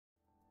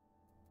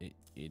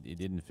it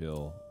didn't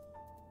feel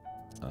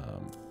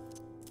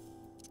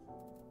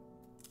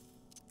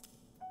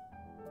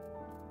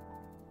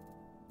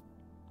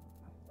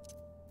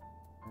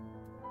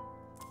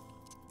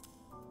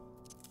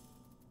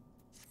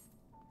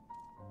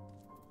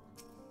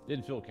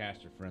didn't feel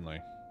caster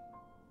friendly.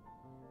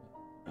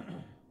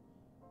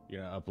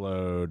 You're gonna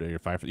upload your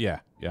 5. Yeah,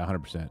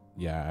 100%.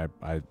 Yeah,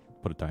 I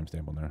put a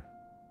timestamp on there.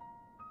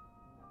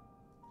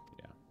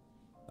 Yeah,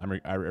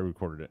 I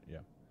recorded it.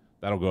 Yeah,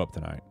 that'll go up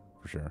tonight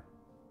for sure,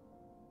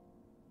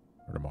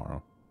 or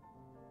tomorrow.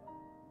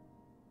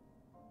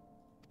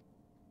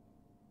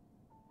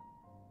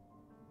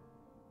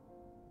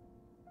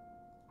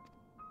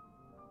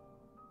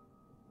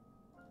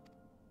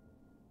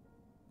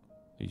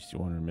 Each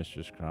one of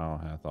Mistress Crow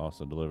hath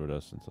also delivered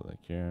us until they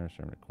care.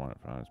 Serving to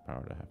quantify his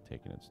power to have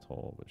taken its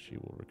toll, but she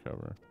will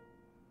recover.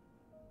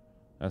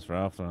 As for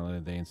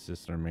Alpha, they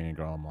insist on remaining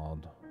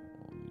Gromald.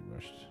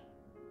 Rushed.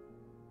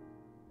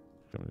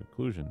 Come to the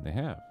conclusion. They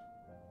have.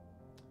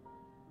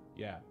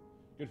 Yeah.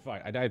 Good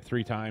fight. I died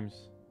 3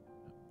 times.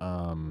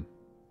 One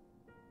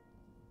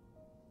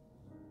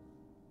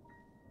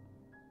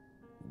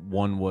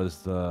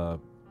was the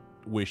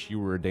wish you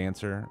were a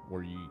dancer,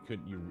 where you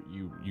couldn't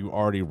you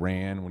already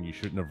ran when you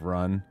shouldn't have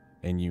run,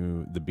 and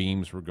the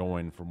beams were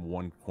going from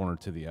one corner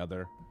to the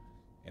other,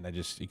 and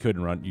you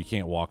couldn't run. You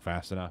can't walk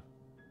fast enough.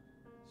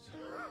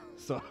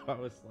 So I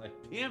was like,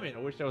 damn it, I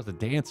wish I was a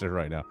dancer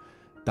right now.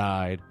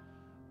 Died.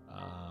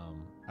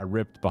 I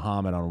ripped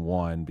Bahamut on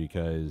 1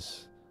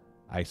 because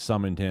I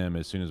summoned him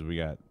as soon as we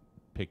got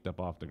picked up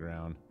off the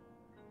ground.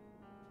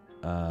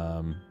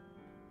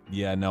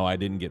 Yeah, no, I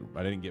didn't get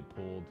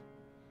pulled.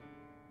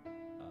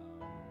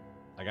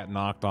 I got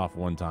knocked off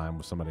 1 time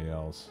with somebody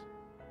else,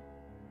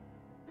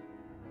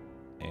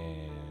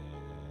 and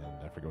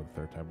I forget what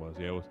the 3rd time was.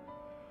 Yeah,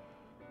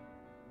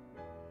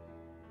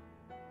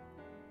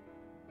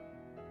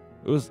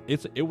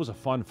 it was a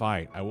fun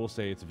fight. I will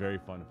say it's a very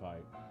fun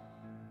fight.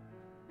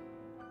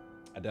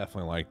 I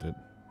definitely liked it.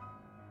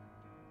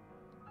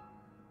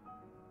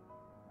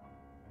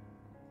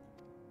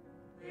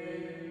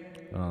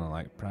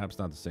 Like perhaps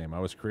not the same. I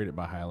was created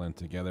by Highland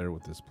together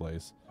with this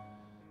place.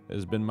 It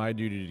has been my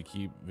duty to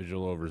keep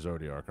vigil over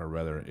Zodiac, or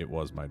rather, it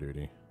was my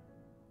duty.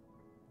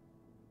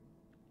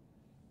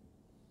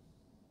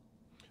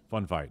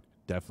 Fun fight.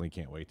 Definitely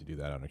can't wait to do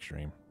that on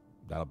Extreme.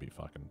 That'll be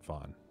fucking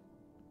fun.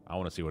 I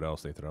want to see what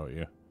else they throw at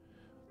you.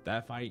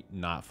 That fight,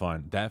 not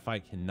fun. That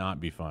fight cannot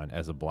be fun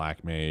as a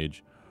black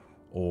mage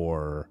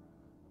or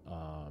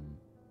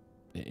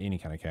any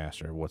kind of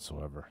caster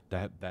whatsoever.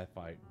 That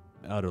fight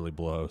utterly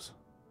blows.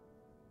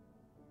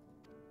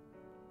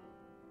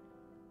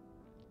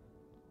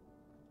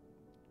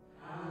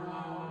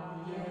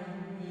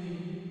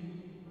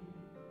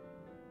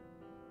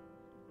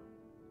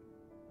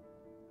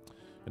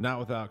 But not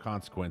without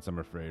consequence, I'm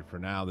afraid. For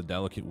now, the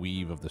delicate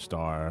weave of the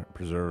star,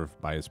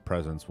 preserved by his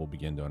presence, will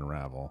begin to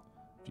unravel.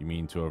 If you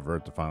mean to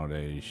avert the final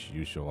days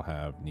you shall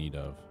have need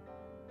of.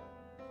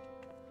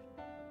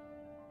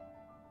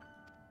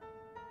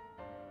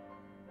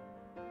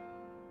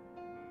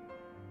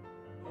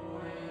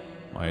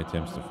 My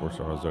attempts to force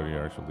our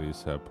Zodiac's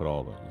release have put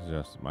all but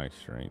just my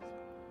strength.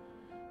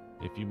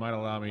 If you might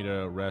allow me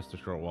to rest a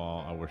short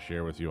while, I will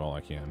share with you all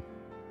I can.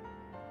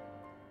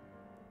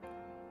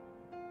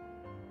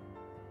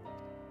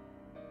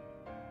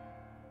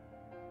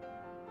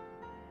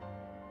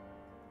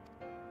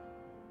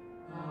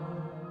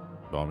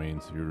 By all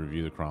means, if you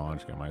review the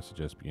chronology, I might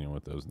suggest beginning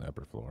with those in the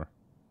upper floor.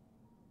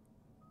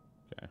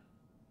 Okay.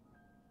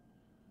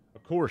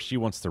 Of course, she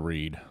wants to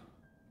read.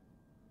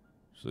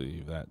 So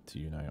leave that to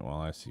you tonight while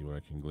I see what I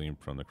can glean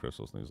from the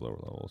crystals in these lower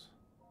levels.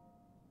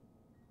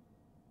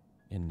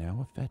 And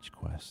now a fetch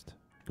quest.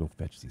 Go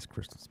fetch these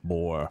crystals,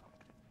 boy.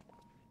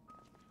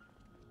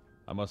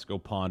 I must go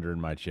ponder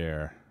in my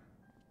chair.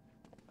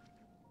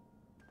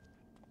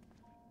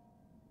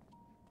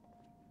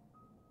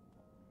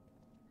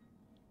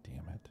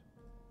 Damn it.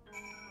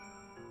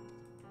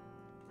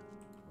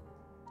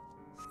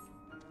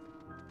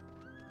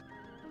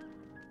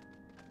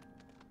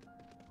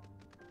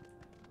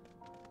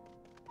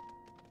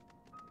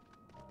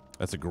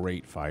 That's a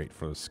great fight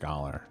for the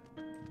scholar.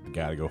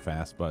 Gotta go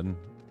fast button.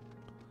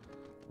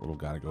 Little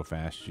gotta go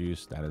fast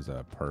juice. That is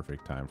a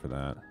perfect time for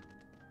that.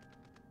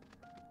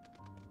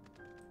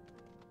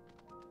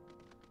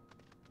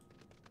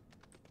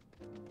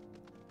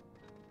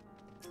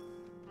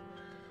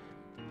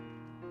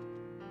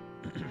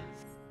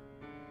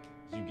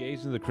 As you gaze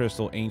into the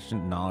crystal,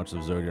 ancient knowledge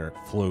of Zodiac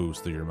flows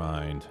through your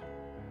mind.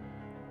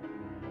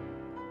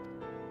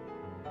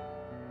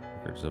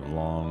 Records of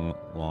long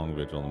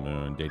vigil on the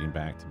moon, dating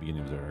back to the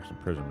beginning of Zodiac's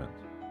imprisonment.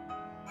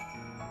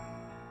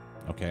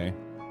 Okay.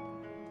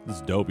 This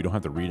is dope. You don't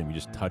have to read them. You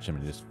just touch them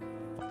and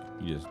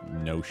you just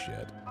know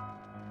shit.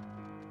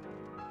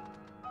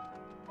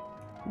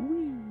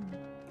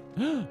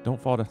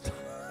 Don't fall down.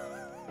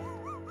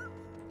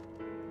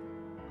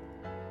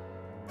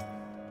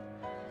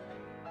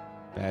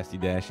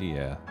 Fasty dashy,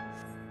 yeah.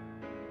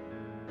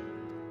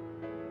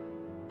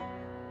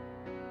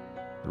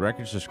 The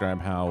records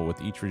describe how,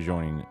 with each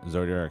rejoining,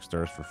 Zodiac's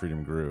thirst for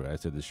freedom grew,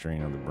 as did the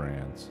strain of the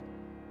brands.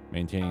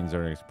 Maintaining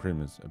Zodiac's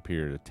premise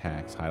appeared to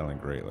tax Hydaelyn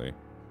greatly.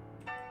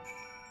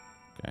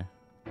 Okay.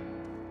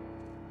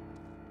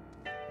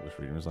 Wish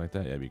freedom was like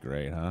that? Yeah, that'd be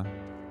great, huh?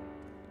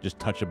 Just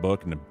touch a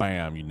book and then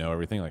bam, you know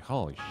everything. Like,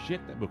 holy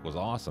shit, that book was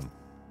awesome.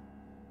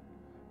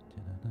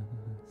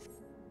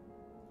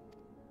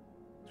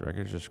 The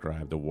records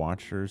describe the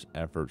Watcher's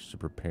efforts to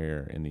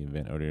prepare in the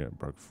event Zodiac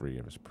broke free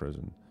of his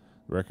prison.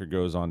 The record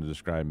goes on to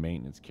describe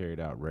maintenance carried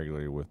out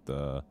regularly with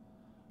the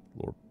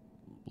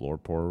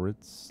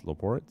Lorporitz.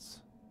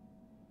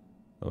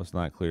 Though it's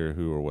not clear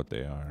who or what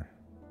they are.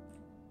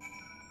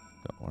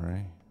 Don't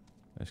worry.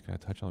 I just gotta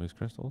touch all these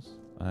crystals.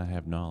 I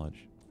have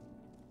knowledge.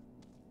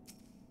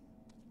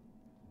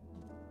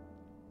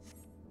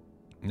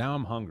 Now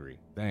I'm hungry.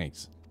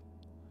 Thanks.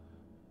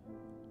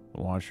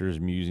 The Watcher's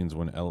musings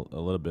when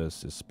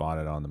Elidibus is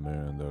spotted on the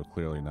moon, though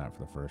clearly not for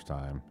the first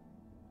time.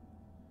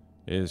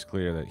 It is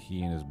clear that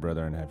he and his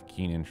brethren have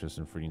keen interest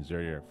in freeing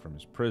Zodiac from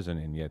his prison,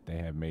 and yet they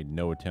have made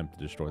no attempt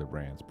to destroy the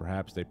brands.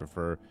 Perhaps they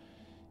prefer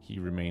he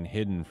remain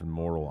hidden from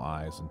mortal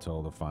eyes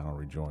until the final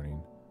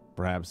rejoining.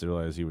 Perhaps they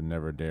realize he would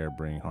never dare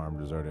bring harm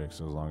to Zodiac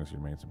so as long as he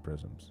remains in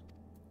prisons.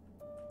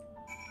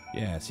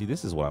 Yeah, see,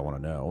 this is what I want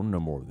to know. I want to know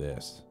more of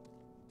this.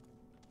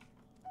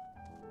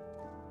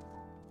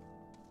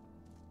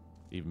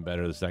 Even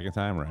better the second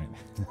time, right?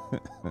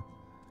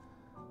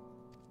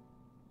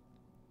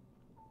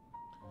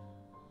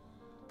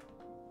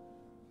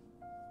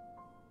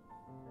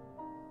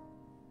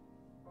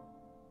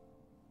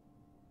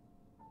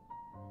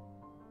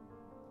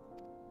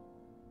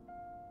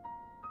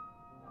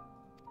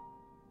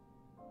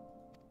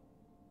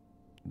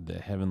 The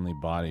heavenly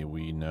body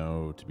we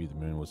know to be the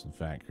moon was in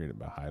fact created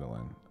by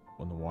Hydaelyn.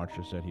 When the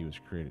Watcher said he was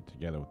created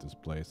together with this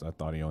place, I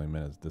thought he only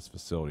meant this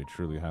facility.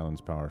 Truly, Hydaelyn's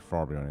power is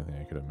far beyond anything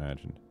I could have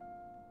imagined.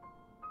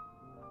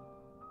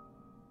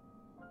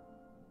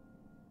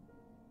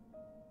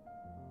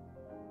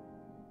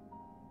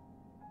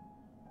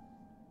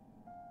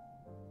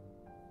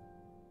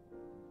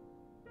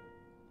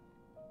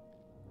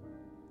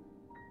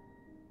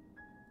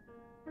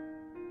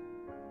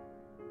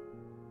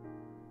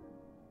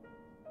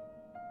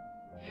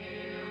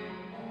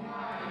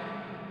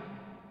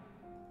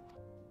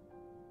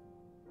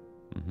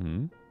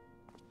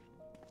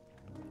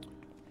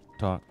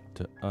 Talk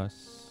to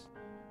us.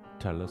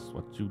 Tell us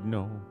what you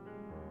know.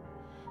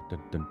 Dun,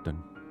 dun,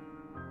 dun.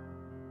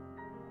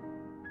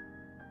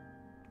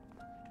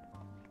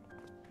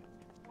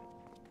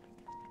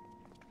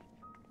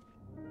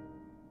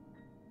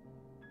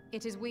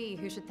 It is we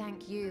who should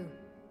thank you.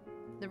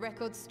 The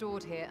records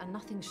stored here are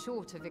nothing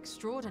short of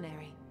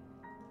extraordinary.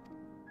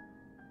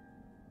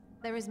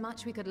 There is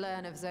much we could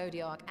learn of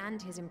Zodiac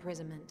and his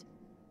imprisonment.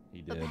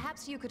 He did. But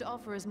perhaps you could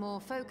offer us more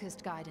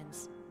focused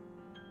guidance.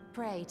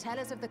 Pray, tell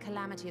us of the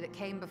calamity that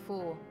came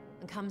before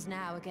and comes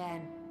now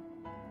again.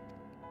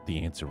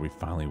 The answer we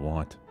finally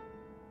want.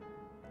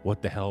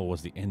 What the hell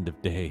was the end of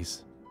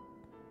days?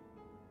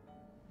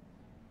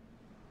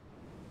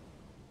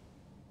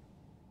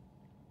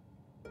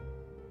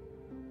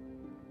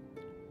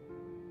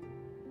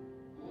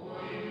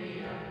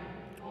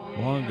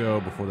 Long ago,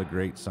 before the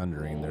Great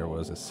Sundering, there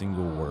was a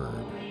single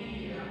word.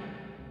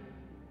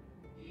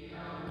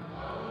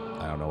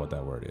 I don't know what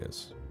that word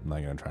is. I'm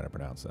not going to try to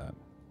pronounce that.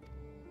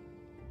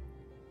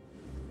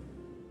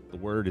 The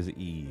word is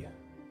E.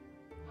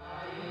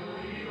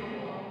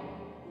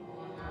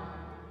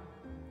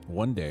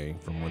 One day,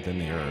 from within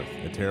the earth,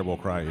 a terrible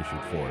cry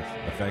issued forth,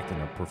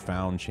 affecting a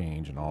profound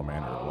change in all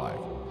manner of life.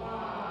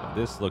 And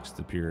this looks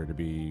to appear to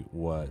be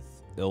what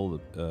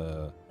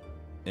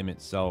Emmett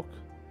Selk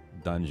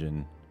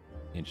dungeon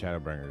in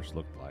Shadowbringers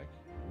looked like,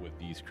 with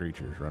these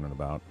creatures running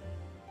about.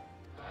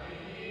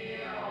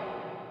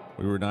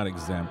 We were not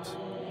exempt.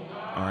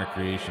 Our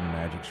creation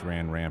magics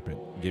ran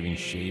rampant, giving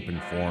shape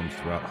and forms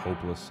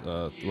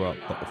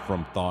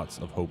from thoughts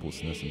of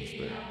hopelessness and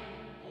despair.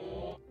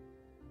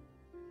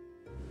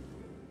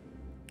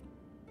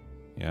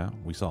 Yeah,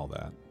 we saw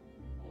that.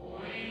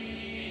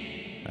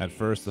 At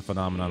first, the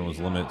phenomenon was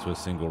limited to a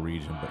single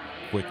region, but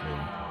quickly,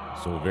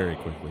 so very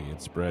quickly, it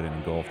spread and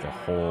engulfed the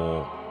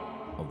whole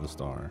of the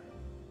star.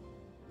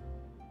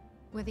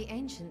 Were the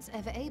ancients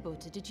ever able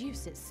to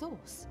deduce its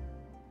source?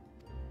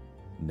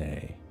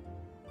 Nay.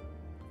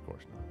 Of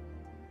course not.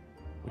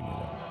 We knew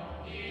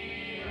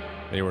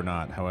that. They were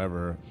not.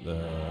 However,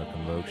 the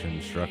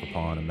convocation struck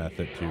upon a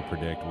method to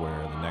predict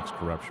where the next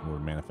corruption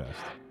would manifest.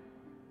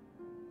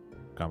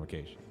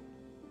 Convocation.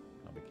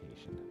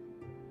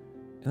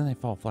 And then they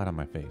fall flat on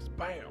my face.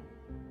 Bam!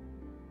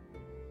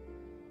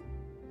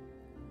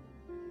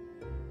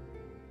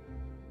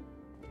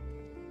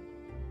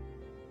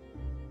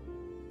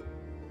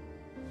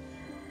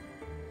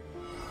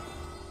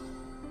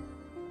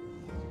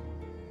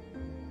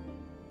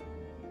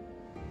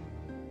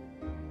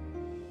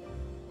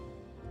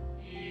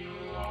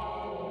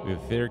 The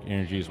etheric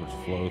energies which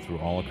flow through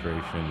all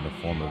creation in the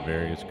form of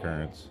various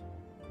currents.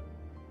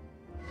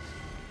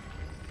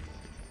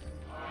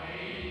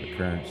 The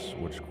currents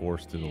which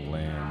course through the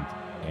land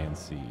and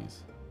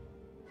seas.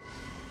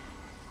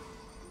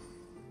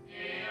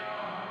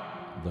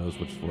 Those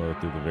which flow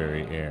through the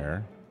very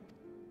air,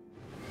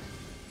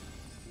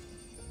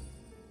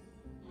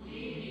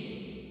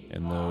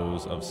 and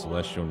those of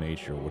celestial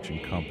nature which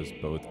encompass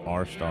both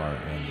our star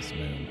and this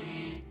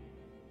moon.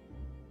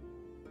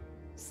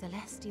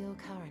 Celestial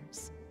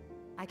currents.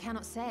 I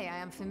cannot say I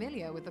am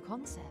familiar with the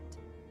concept.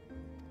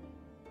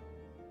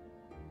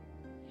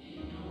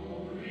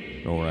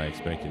 Nor would I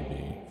expect you to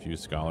be. Few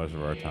scholars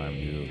of our time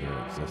knew of their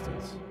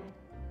existence.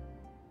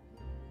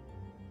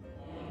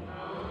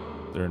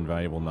 Their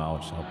invaluable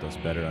knowledge helped us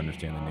better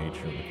understand the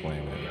nature of the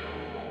calamity.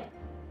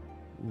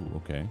 Ooh,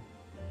 okay.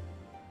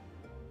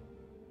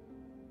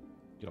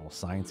 Get all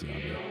sciencey on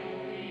me.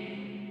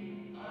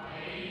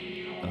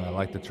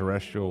 Like the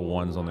terrestrial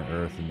ones on the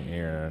earth and the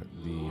air,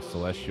 the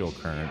celestial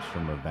currents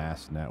from a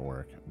vast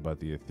network, but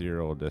the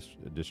ethereal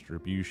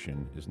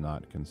distribution is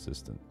not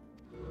consistent.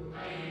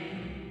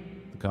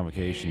 The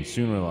convocation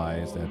soon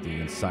realized that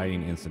the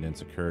inciting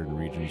incidents occurred in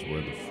regions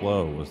where the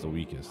flow was the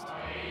weakest.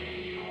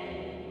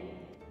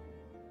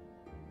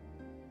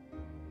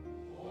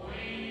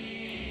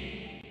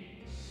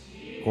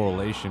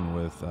 Correlation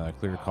with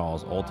clear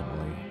calls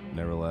ultimately,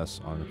 nevertheless,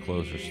 on a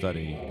closer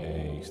study,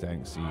 a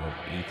stagnancy of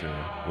ether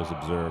was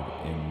observed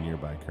in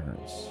nearby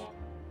currents.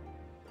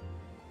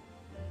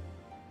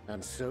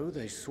 And so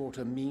they sought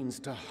a means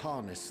to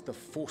harness the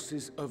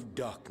forces of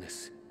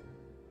darkness,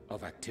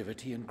 of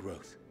activity and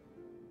growth.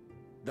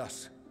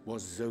 Thus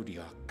was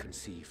Zodiac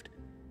conceived.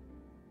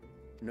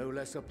 No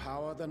less a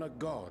power than a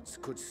god's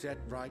could set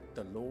right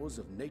the laws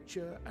of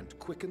nature and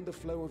quicken the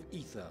flow of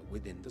ether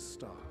within the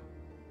star.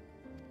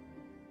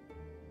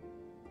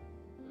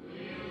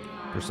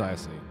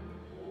 Precisely.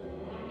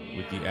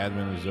 With the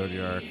advent of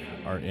Zodiac,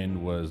 our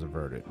end was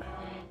averted.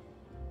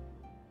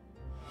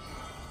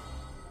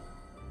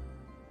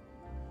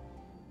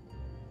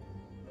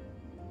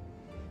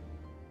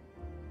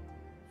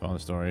 Found the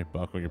story.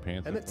 Buckle your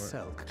pants up Emmett for it.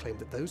 Selk claimed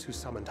that those who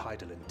summoned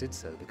Hydaelyn did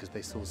so because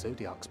they saw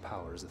Zodiac's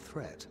power as a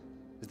threat.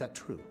 Is that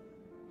true?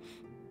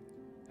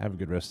 Have a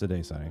good rest of the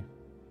day, Sonny.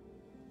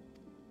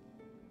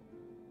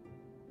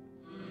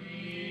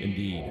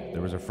 Indeed,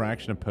 there was a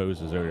fraction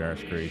opposed to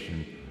Zodiac's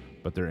creation,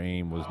 but their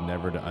aim was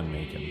never to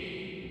unmake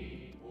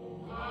him.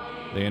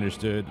 They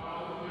understood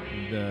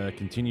the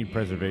continued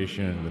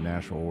preservation of the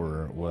natural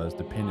order was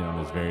dependent on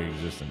his very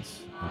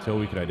existence. Until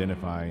we could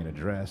identify and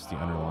address the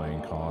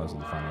underlying cause of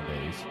the final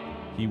days,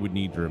 he would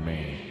need to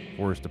remain,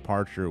 for his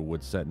departure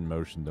would set in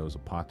motion those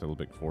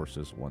apocalyptic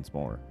forces once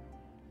more.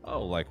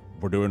 Oh, like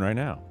we're doing right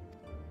now.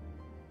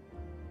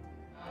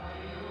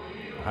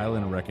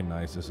 Hydaelyn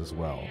recognized this as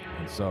well,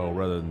 and so,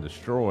 rather than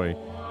destroy,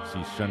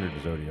 she sundered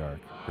Zodiac,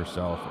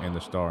 herself and the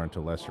star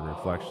into lesser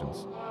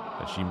reflections,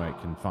 that she might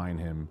confine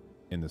him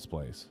in this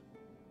place.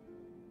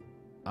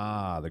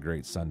 Ah, the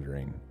great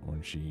sundering,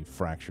 when she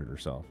fractured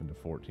herself into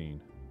 14.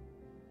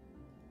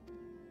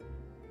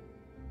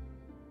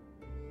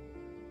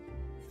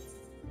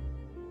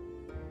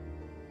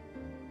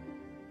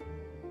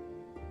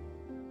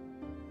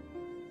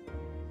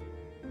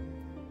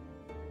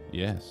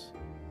 Yes.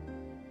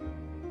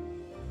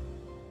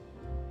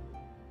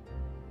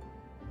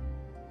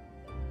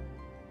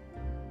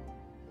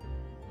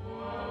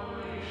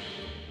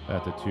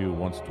 That the two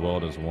once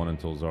dwelled as one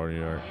until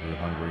Zodiac grew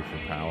hungry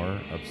for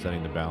power,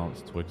 upsetting the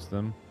balance twixt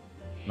them.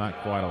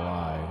 Not quite a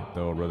lie,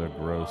 though a rather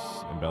gross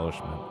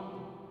embellishment.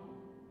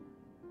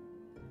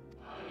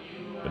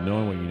 But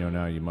knowing what you know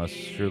now, you must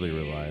surely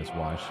realize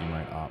why she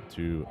might opt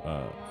to,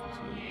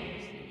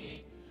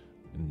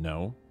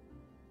 no.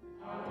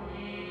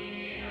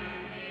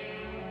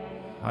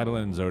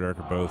 Hydaelyn and Zodiac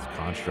are both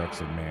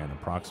constructs of man,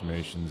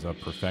 approximations of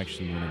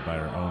perfection limited by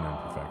our own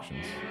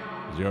imperfections.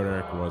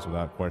 Zodiac was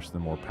without question the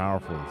more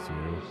powerful of the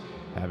two,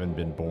 having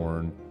been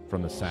born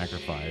from the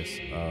sacrifice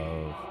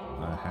of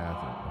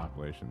half the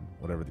population,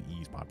 whatever the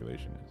E's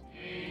population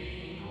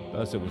is.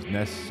 Thus, it was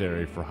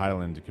necessary for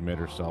Hydaelyn to commit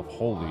herself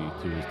wholly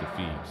to his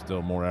defeat.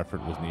 Still more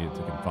effort was needed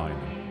to confine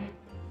him.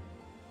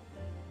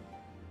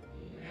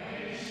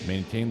 To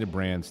maintain the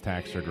brands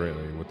taxed her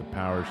greatly. With the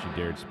power she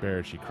dared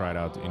spare, she cried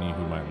out to any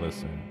who might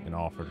listen, and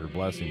offered her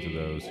blessing to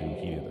those who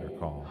heeded their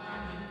call.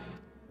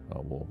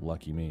 Oh, well,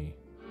 lucky me.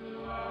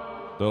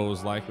 Though it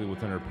was likely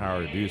within her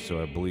power to do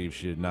so, I believe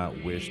she did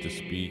not wish to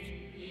speak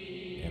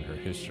in her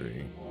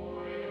history.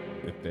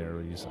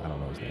 Ithari's, I don't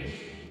know his name.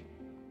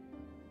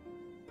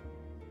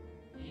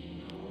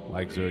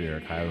 Like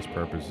Zodiac, Hydaelyn's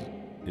purpose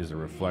is a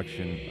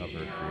reflection of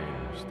her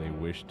creators. They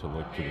wish to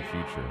look to the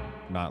future,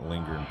 not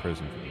linger in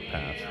prison for the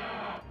past.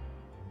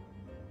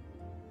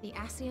 The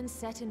Ascians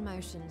set in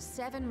motion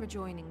 7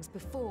 rejoinings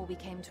before we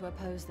came to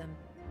oppose them.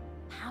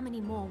 How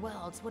many more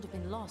worlds would have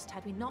been lost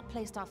had we not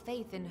placed our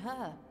faith in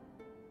her?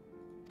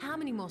 How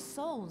many more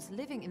souls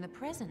living in the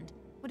present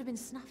would have been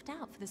snuffed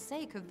out for the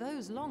sake of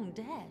those long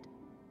dead?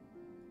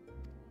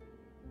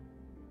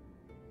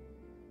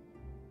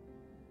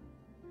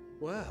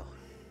 Well,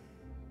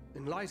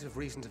 in light of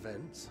recent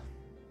events,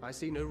 I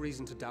see no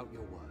reason to doubt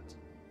your words.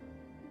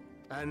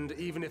 And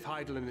even if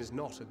Hydaelyn is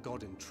not a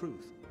god in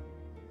truth,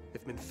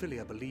 If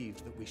Minfilia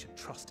believed that we should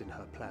trust in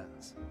her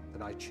plans,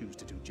 then I choose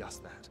to do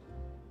just that.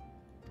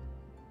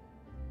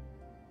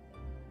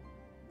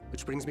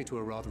 Which brings me to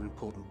a rather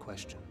important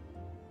question.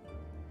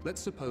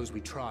 Let's suppose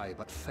we try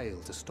but fail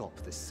to stop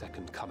this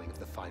second coming of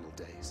the final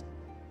days.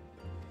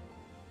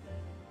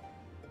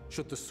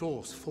 Should the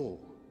source fall,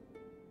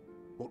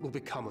 what will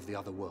become of the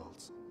other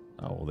worlds?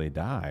 Oh, well, they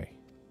die.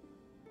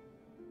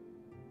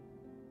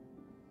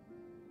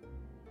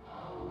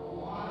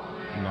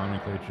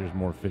 Nomenclature is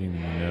more fitting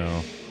than you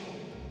know.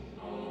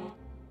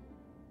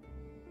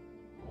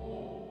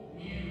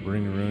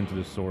 Bring a rune to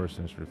the source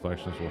and its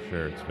reflections will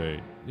share its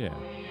fate. Yeah.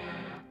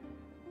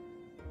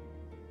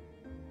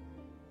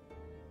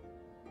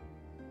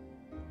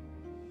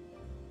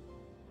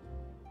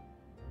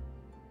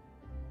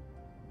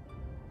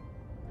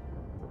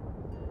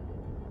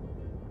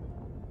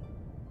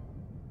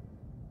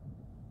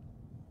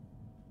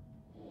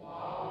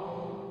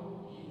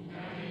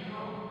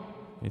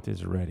 It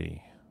is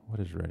ready. What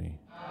is ready?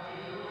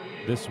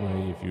 This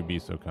way, if you be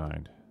so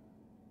kind.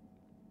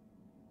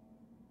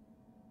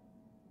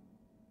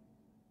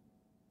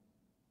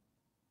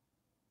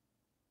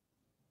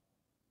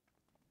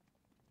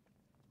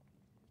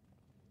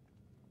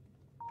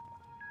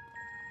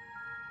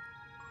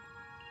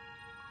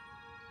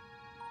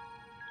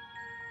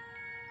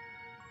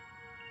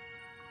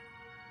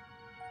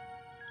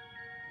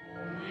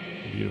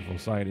 A beautiful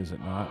sight, is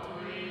it not?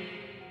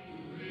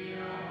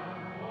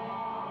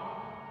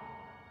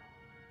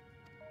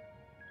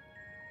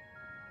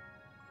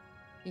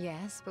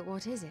 Yes, but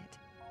what is it?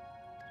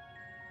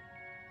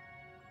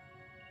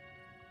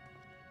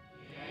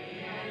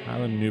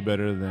 Hyland knew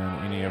better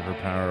than any of her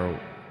power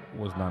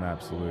was not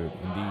absolute.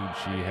 Indeed,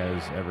 she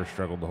has ever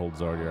struggled to hold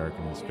Zodiac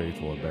and his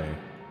faithful at bay.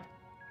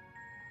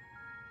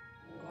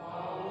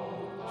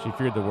 She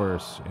feared the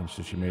worst, and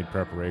so she made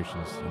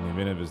preparations. In the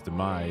event of his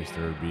demise,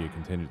 there would be a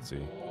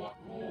contingency.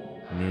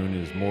 The moon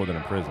is more than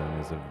a prison.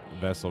 It is a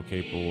vessel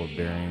capable of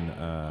bearing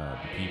the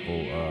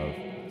people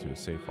to a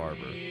safe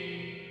harbor.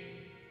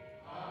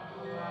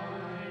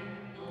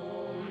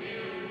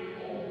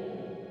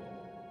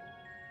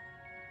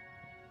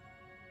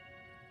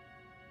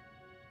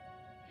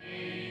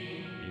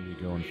 You need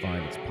to go and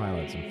find its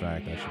pilots. In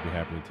fact, I should be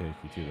happy to take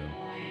you to them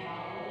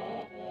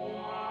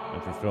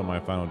and fulfill my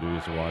final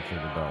duties to watch in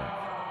the dark.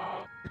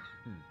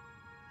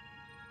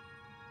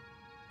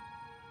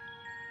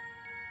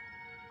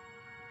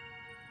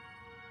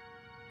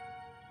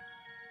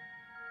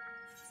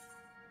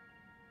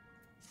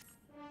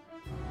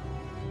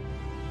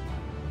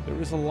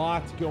 There is a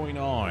lot going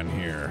on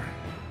here.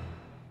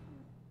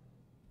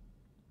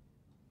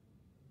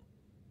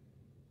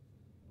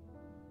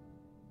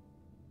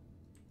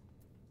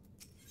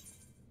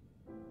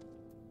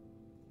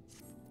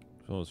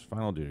 So his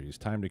final duties.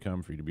 Time to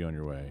come for you to be on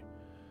your way.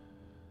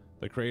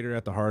 The crater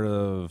at the heart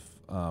of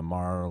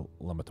Mar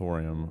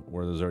Lamatorium,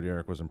 where the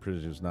Zodiac was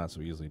imprisoned, is not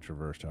so easily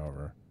traversed,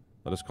 however.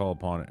 Let us call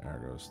upon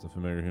Argos, the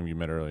familiar whom you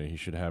met earlier. He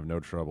should have no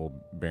trouble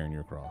bearing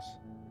your cross.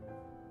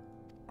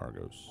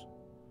 Argos.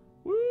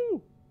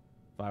 Woo!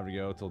 5 to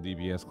go till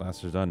DBS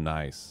class is done.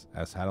 Nice.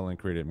 As Hadelin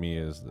created me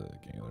as the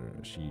Gangler,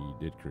 she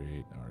did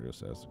create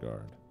Argos as the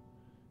guard.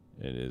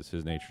 It is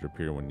his nature to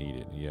appear when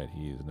needed, and yet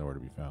he is nowhere to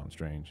be found.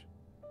 Strange.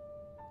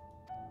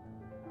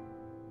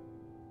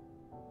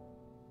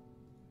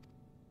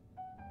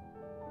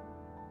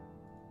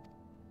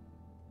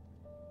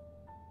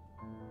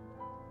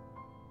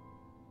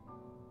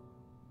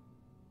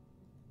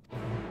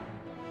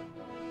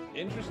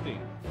 Interesting.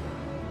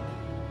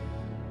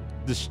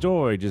 The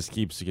story just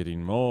keeps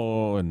getting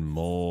more and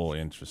more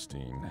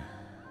interesting.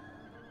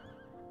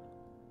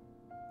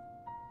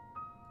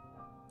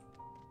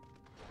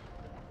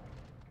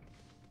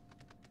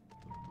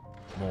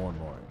 More and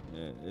more.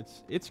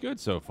 It's good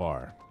so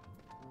far.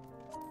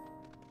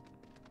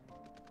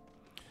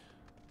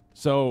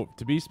 So,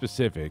 to be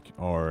specific,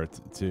 or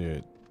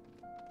to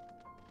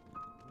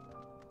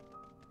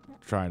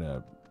try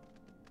to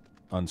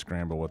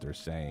unscramble what they're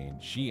saying,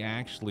 she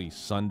actually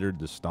sundered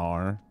the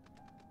star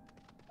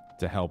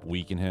to help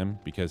weaken him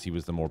because he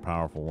was the more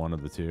powerful one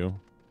of the two,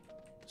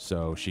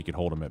 so she could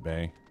hold him at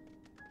bay.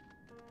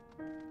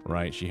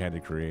 Right? She had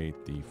to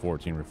create the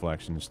 14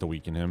 reflections to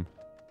weaken him.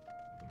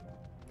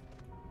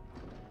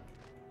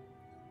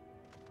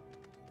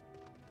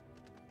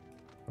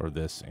 Or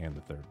this and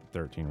the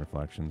 13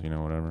 reflections, you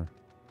know, whatever.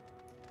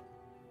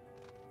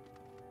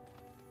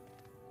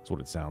 That's what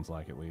it sounds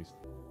like, at least.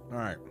 All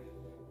right.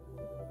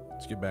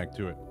 Let's get back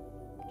to it,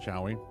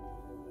 shall we?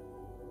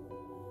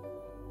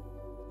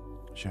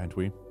 Shan't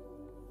we?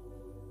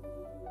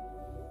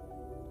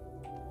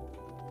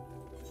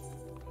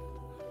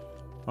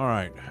 All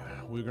right.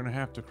 We're going to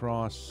have to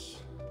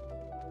cross...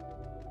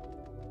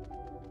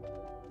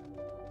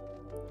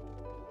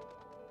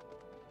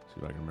 See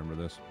if I can remember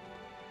this.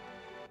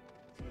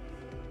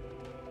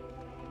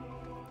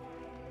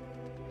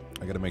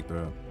 I got to make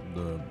the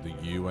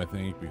U, I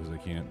think, because I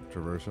can't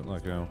traverse it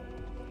like how.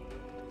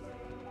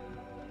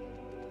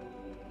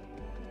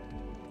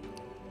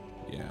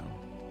 Yeah.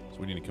 So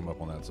we need to come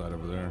up on that side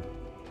over there.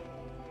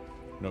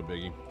 No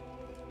biggie.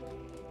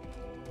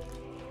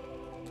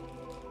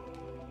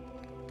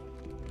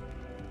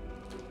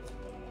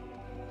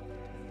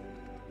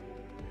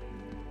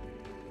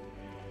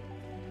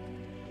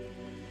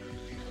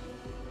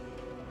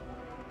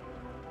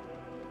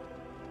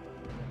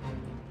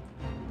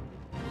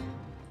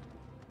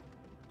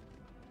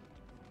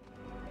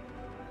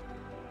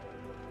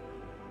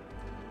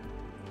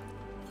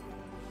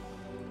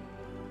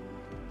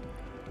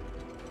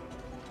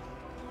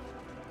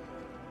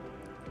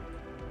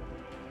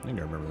 I think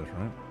I remember this,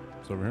 right?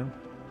 It's over here.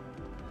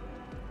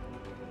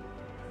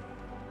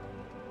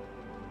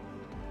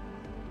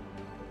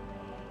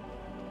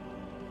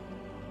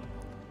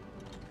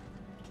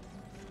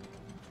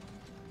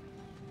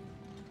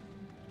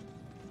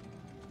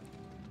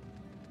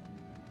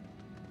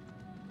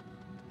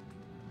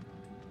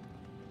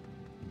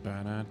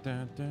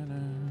 Ba-da-da-da-da.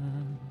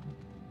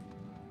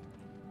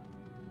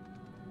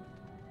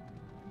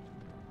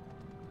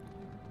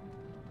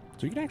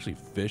 So you can actually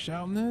fish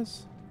out in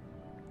this?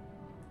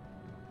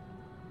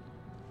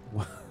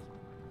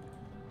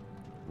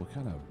 What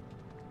kind of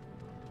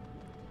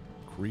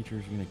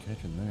creatures are you gonna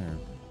catch in there?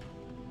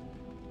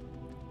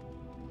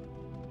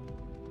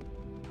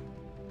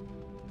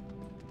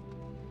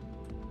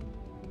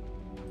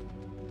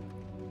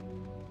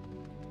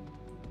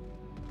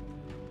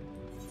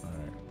 All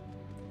right.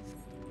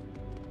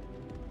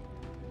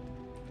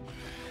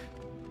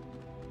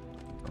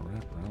 I'll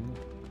wrap around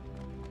it.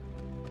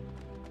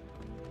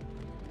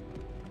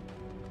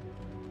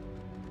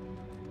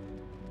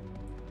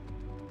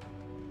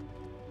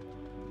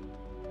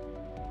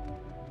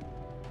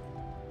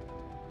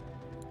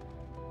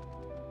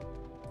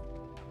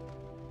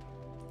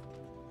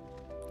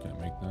 Can't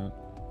make that.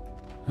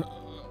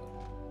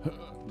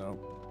 No.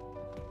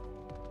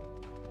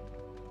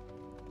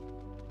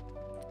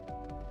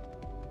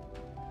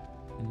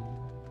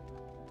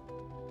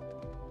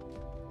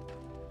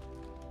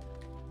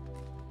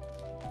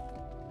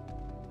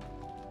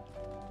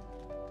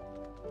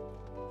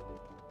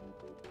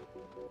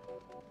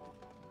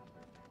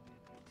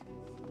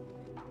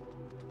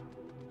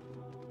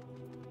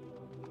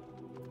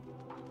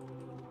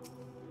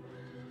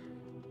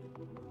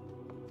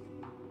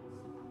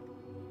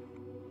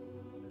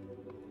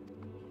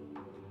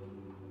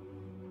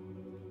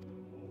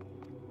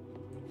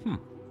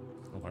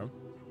 Okay.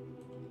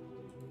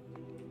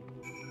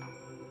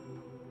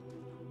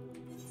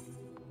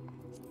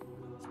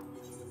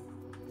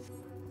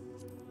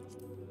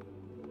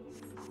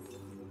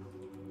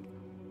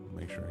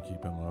 Make sure I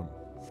keep him up.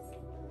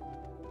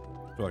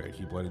 I feel like I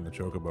keep letting the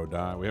chocobo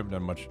die. We haven't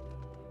done much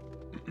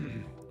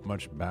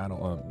much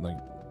battle, like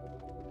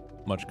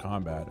much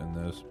combat in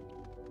this.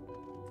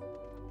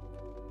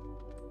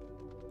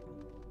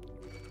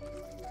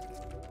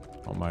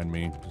 Don't mind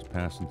me just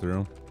passing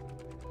through.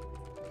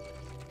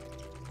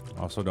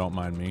 Also, don't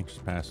mind me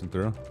just passing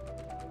through.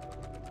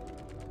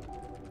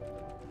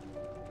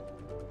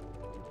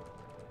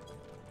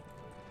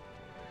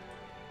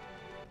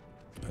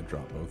 I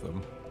dropped both of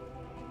them.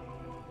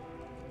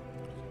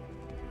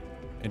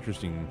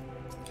 Interesting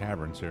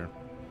caverns here.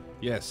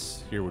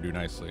 Yes, here we do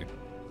nicely.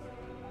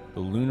 The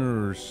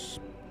lunar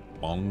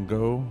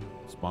spongo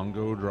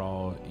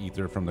draw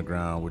ether from the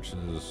ground, which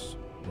is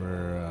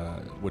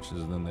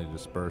then they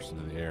disperse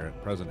into the air.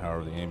 At present,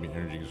 however, the ambient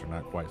energies are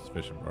not quite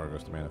sufficient for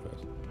Argos to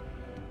manifest.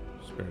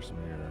 Spare some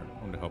of your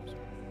own to help.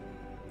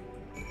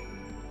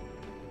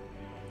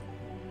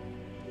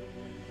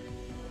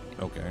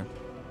 Okay.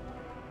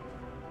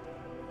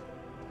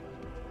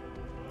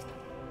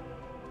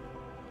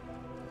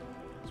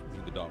 So we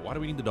need the dog. Why do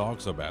we need the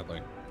dog so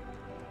badly?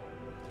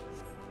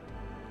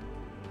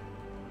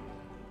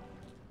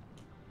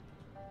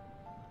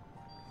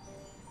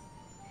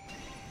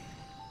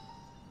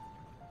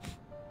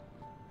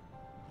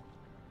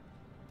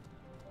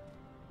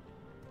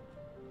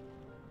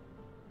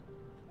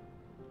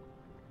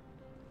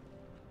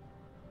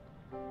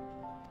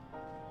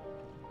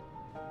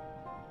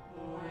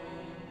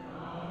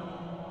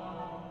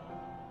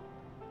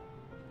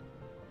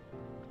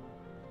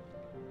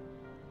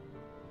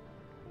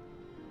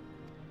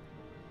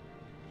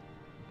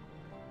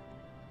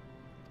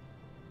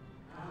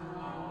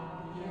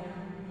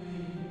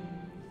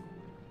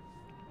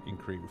 You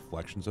can create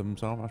reflections of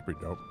himself. That's pretty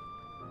dope.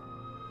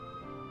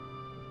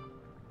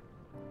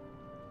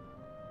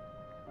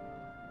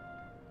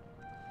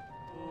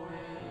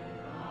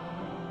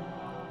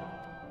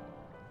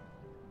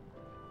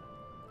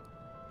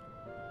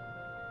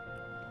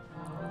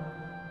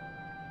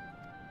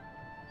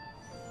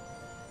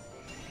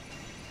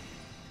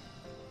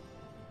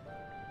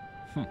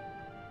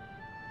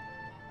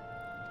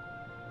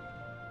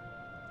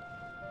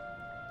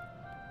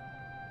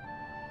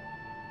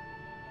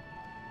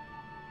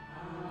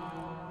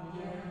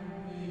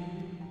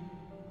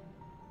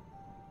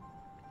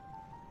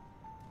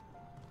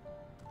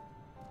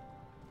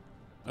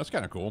 That's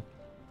kind of cool.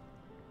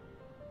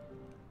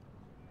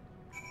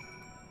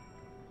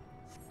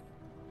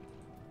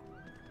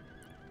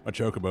 My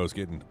chocobo's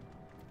getting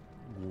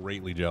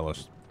greatly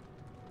jealous.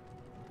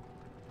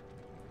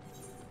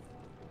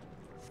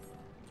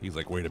 He's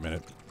like, wait a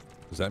minute.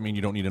 Does that mean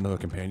you don't need another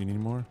companion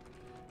anymore?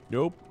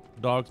 Nope.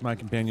 Dog's my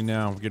companion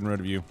now. We're getting rid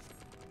of you.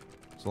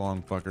 So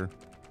long, fucker.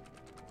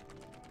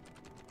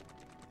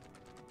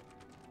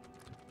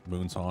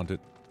 Moon's haunted.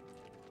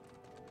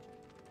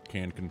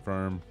 Can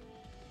confirm.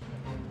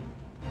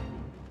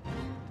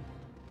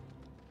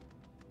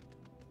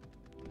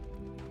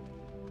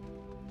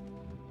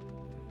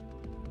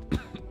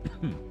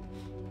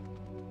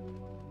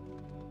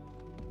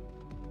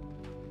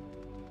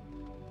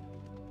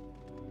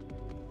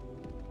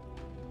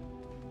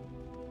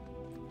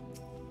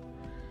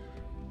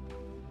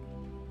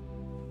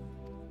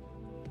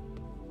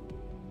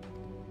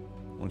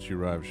 Once you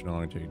arrive, it should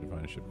only take you to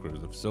find ship crews.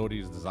 The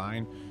facility is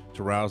designed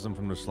to rouse them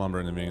from their slumber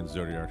and demand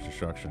Zodiac's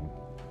destruction.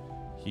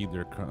 Heed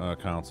their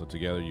counsel.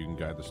 Together you can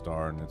guide the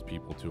star and its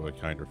people to a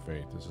kinder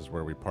fate. This is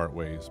where we part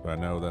ways, but I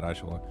know that I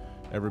shall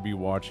ever be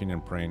watching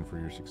and praying for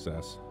your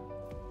success.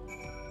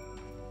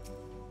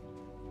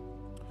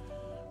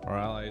 Our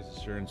allies'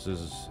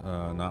 assurances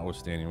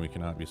notwithstanding, we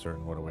cannot be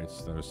certain what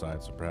awaits the other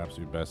side, so perhaps it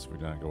would be best if we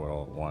do not go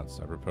all at once.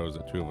 I propose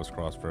that two of us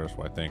cross first,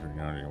 while I think we're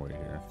going to wait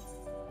here.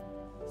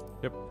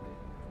 Yep.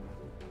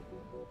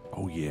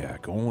 Oh yeah,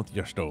 going with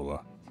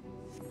Yastola.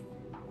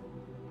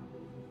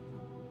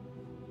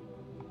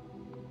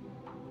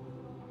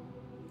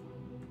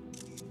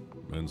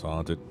 Moon's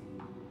haunted.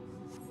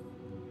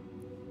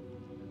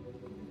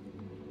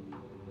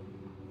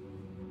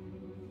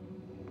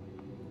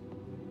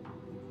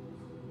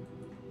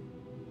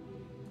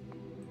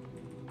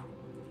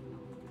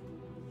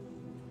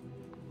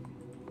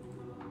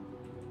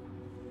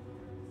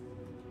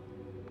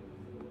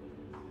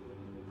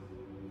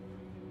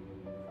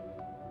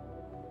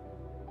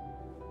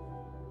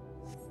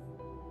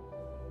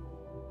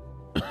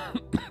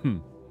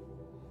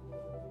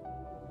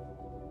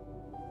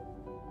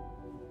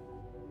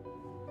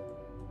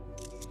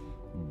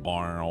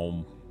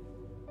 Barn.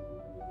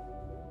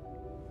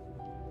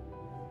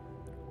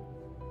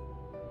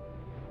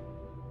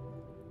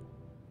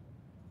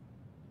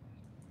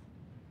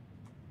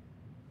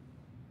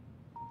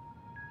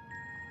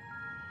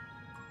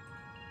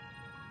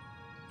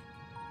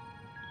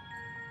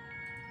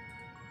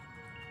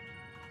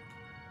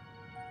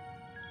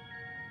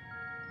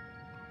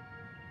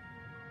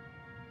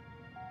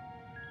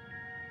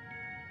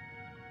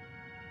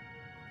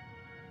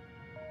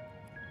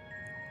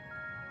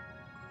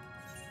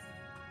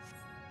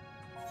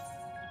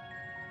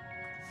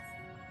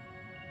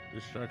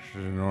 This structure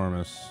is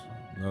enormous,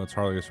 though it's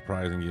hardly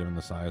surprising given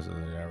the size of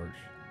the average.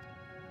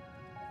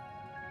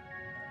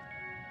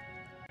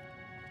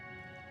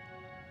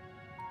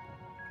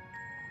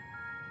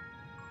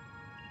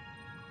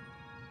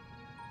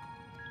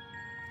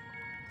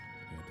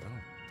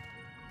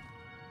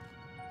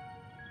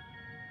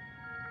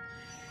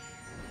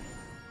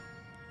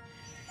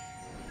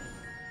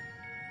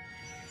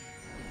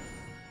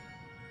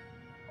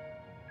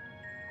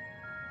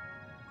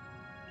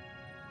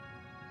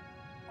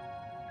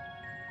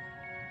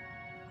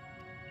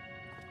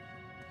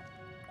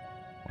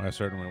 I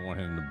certainly want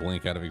him to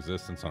blink out of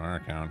existence on our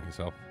account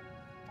himself.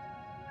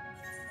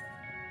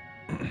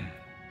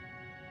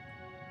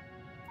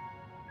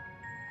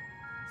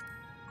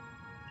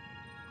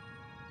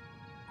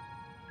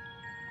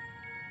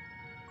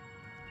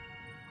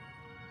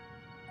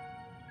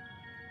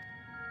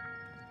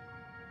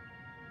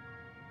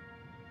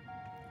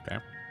 Okay,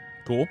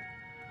 cool.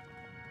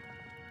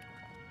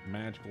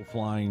 Magical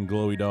flying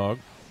glowy dog.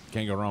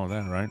 Can't go wrong with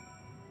that, right?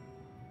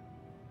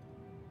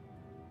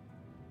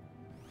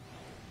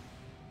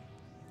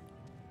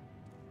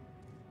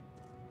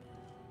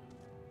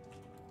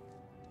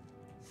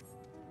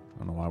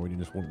 I don't know why we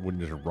wouldn't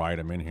just ride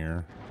him in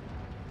here.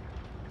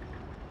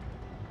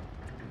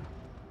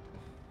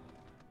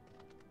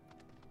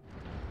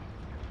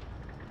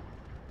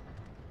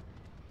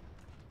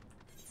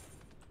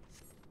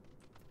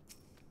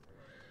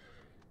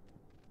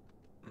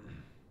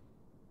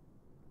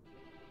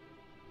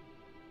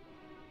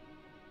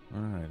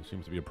 Alright, there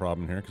seems to be a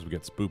problem here because we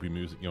got spoopy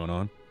music going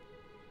on.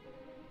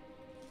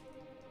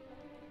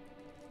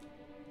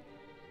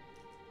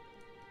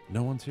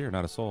 No one's here,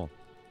 not a soul.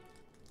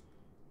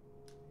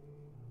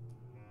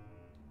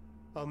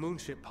 Our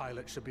moonship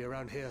pilot should be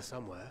around here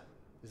somewhere.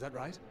 Is that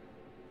right?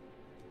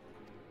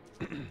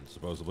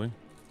 Supposedly.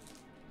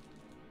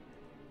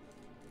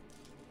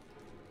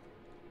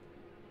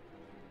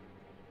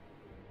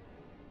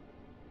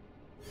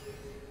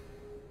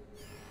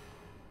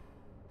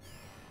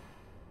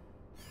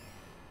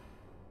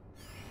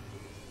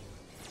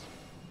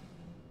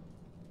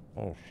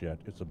 Oh shit,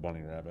 it's a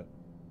bunny rabbit.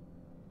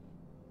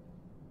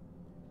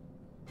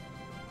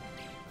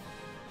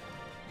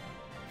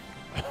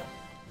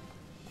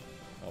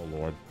 Oh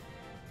Lord.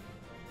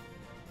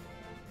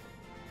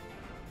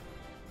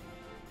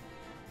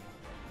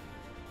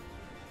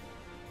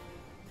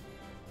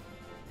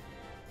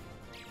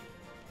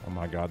 Oh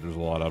my God, there's a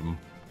lot of them.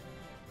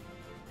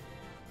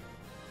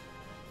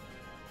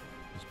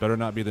 This better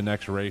not be the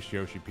next race,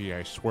 Yoshi P,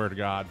 I swear to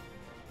God.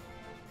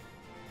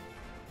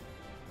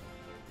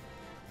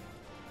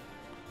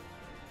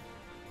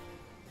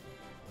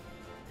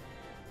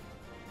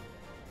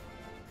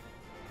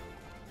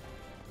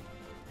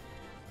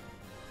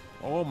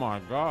 Oh my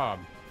god.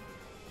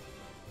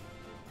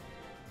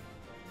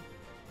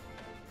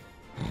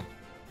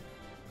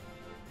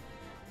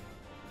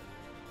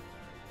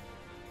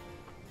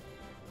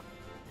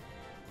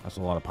 That's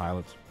a lot of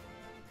pilots.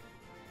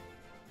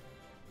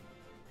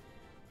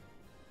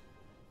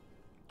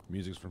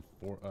 Music's from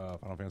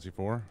Final Fantasy IV.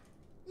 Look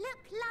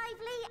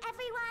lively,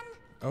 everyone.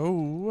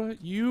 Oh,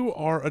 you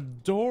are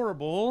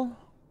adorable.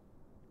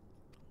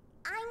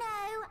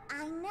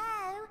 I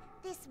know.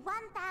 This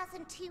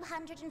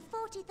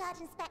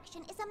 1,243rd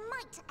inspection is a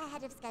mite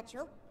ahead of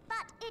schedule,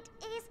 but it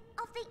is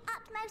of the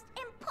utmost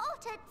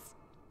importance.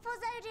 For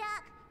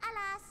Zodiac,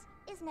 alas,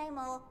 is no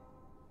more.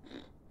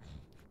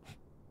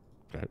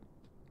 Okay.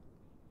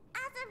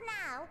 As of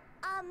now,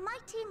 our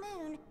mighty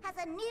moon has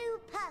a new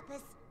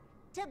purpose.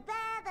 To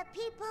bear the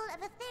people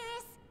of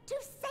Aetheris to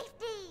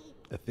safety.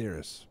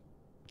 Aetheris.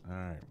 All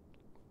right.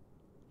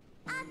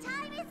 Our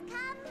time has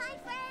come, my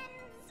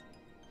friends.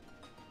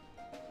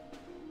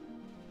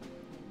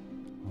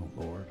 Oh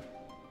Lord,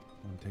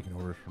 I'm taking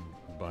orders from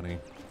Bunny.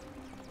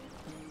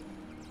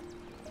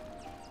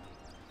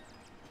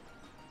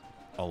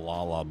 A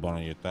la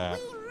Bunny at that.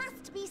 We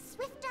must be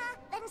swifter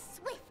than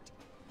swift.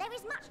 There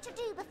is much to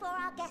do before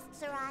our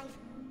guests arrive.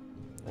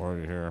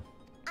 Already here.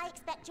 I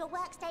expect your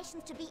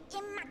workstations to be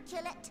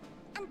immaculate.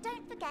 And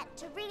don't forget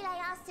to relay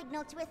our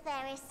signal to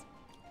Aetheris.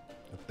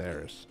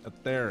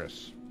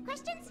 Aetheris.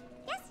 Questions?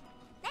 Yes?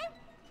 No?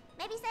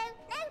 Maybe so?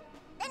 No?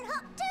 Then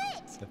hop to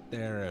it!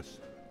 Aetheris.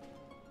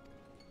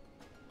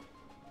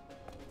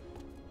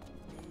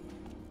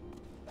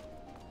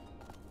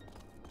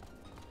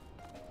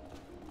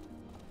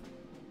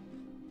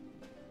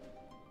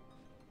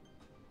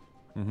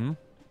 Mm-hmm.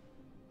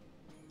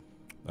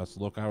 That's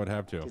the look I would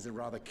have too. 'Tis a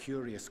rather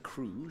curious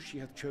crew she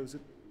hath chosen.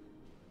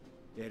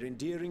 Their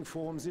endearing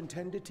forms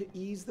intended to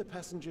ease the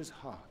passengers'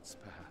 hearts,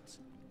 perhaps.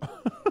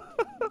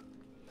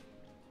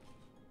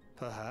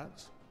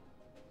 Perhaps.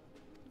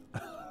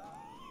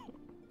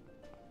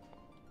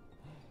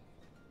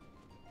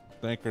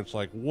 Thinker's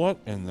like, what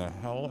in the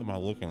hell am I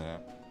looking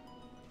at?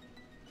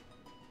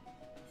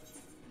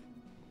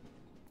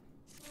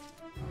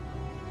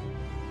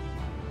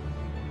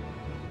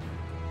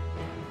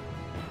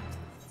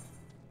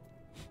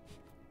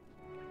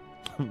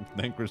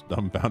 Thinker's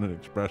dumbfounded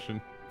expression.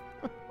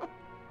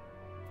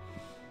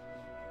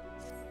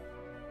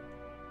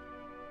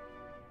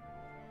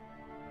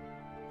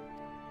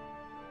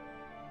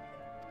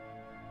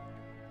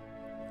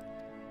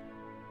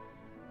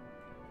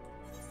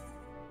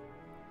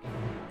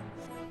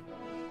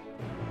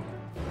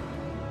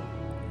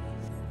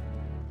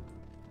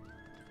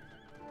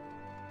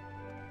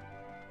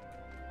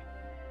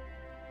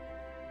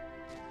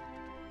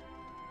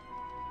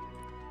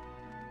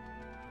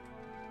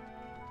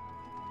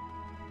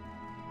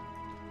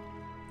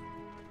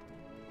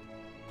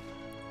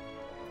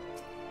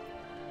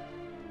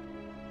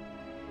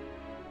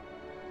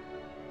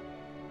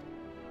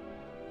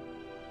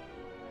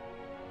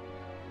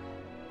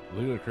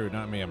 Look at the crew,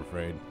 not me, I'm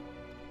afraid.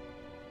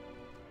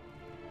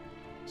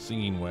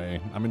 Singing way.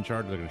 I'm in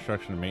charge of the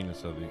construction and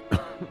maintenance of the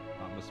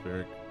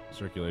atmospheric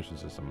circulation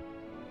system.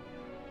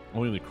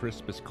 Only the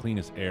crispest,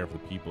 cleanest air for the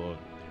people of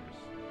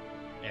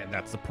Aetheris. And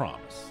that's the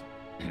promise.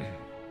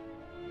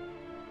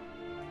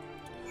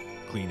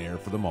 Clean air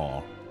for them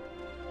all.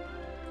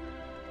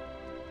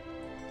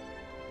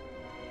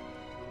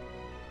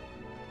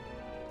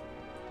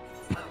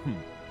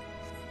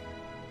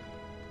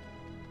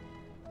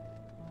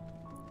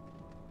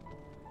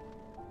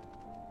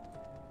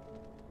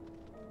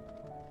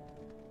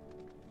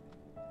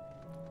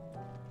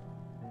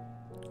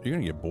 You're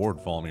gonna get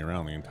bored following me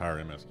around the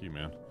entire MSQ,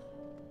 man.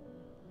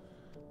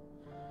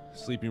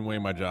 Sleeping away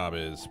my job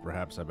is,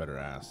 perhaps I better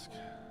ask.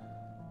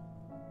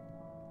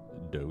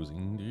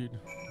 Dozing, dude.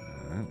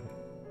 Alright.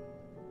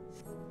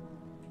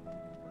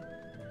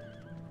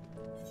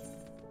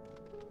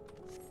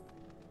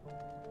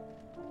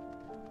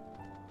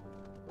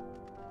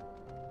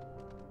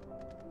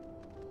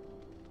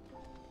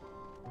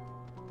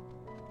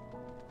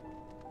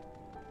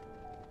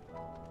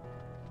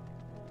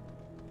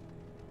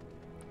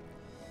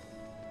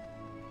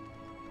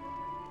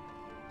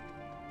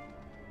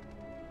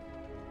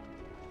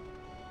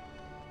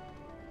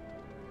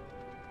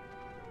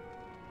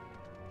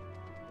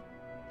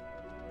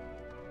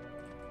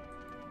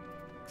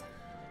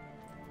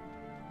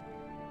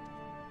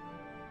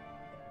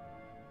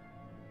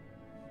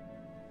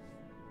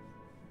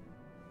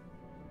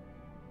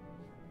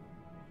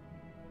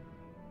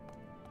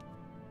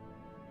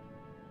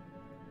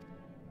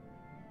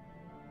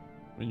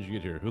 When did you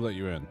get here? Who let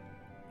you in?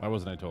 Why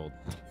wasn't I told?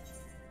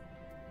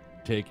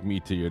 Take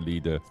me to your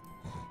leader.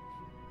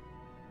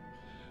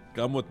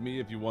 Come with me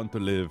if you want to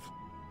live.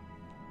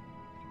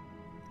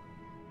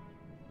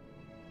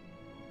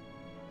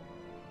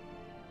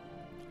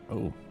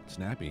 Oh,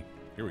 snappy.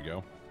 Here we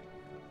go.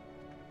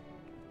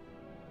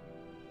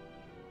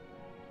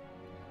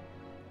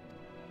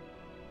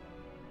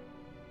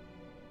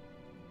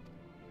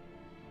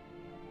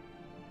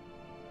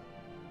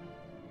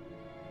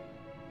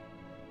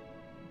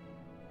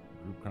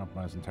 Group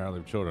Compromised entirely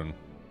of children.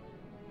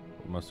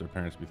 What must their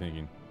parents be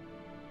thinking?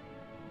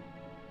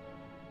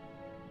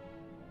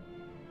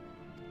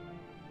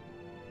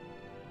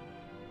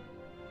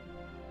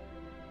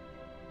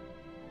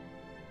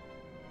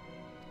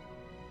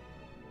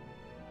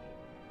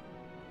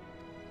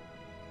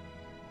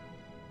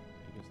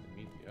 He gets to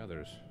meet the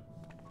others.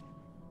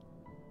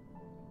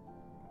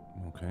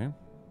 Okay.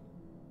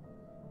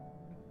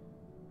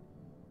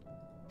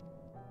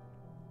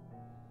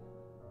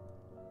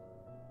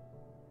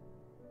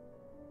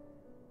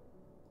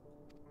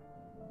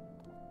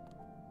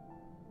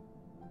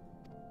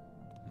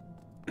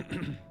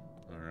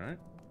 All right.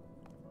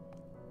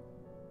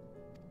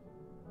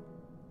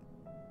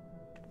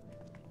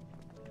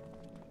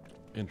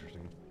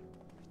 Interesting.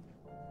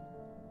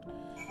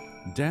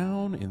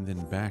 Down and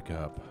then back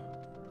up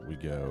we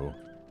go.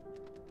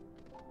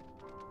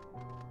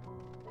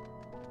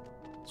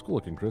 It's cool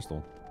looking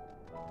crystal.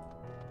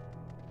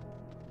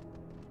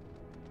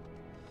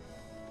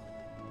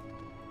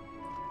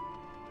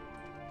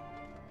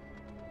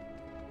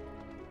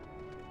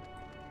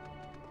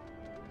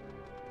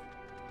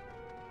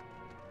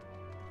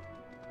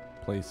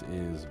 Place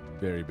is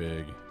very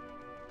big.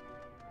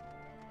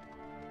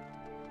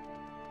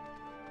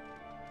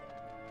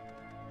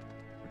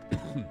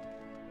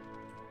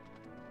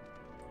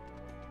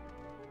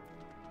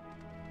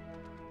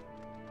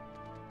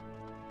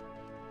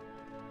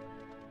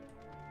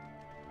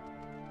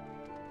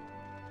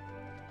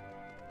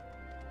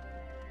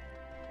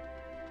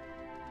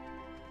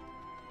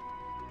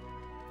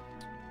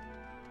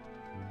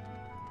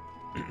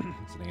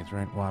 It's an answer,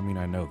 right? Well, I mean,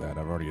 I know that.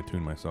 I've already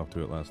attuned myself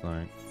to it last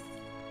night.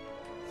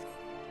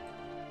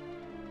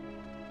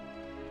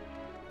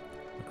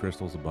 The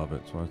crystals above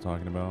it, that's what I was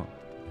talking about.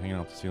 Hanging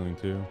off the ceiling,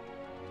 too.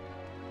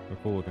 They're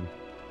cool looking.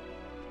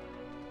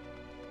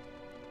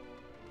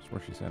 That's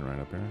where she said, right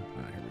up here.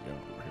 Ah, here we go.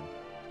 Over here.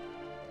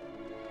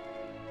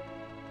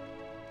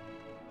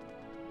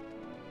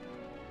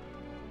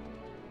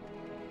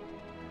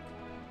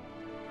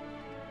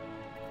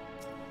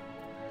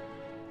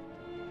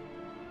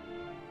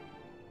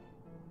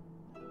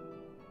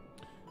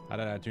 How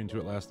did I tune to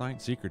it last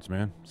night? Secrets,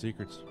 man.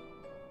 Secrets.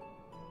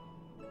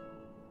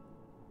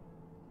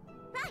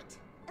 Right,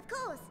 of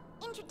course.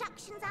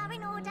 Introductions are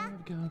in order.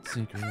 I've got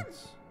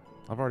secrets.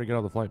 I've already got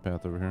all the flight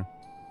path over here.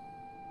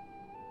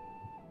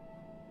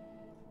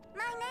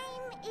 My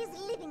name is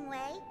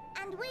Livingway,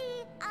 and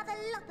we are the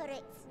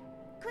Loporrits,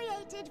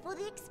 created for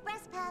the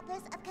express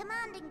purpose of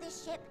commanding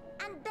this ship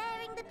and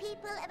bearing the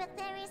people of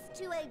Aetheris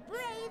to a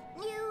brave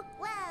new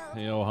world.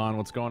 Hey, Ohan,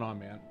 what's going on,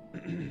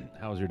 man?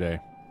 How's your day?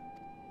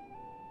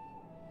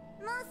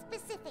 More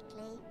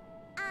specifically,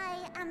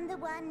 I am the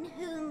one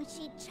whom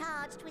she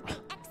charged with the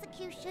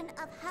execution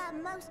of her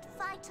most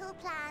vital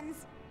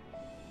plans.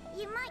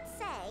 You might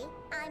say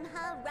I'm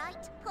her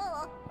right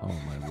paw. Oh,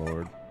 my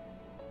lord.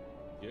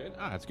 Good?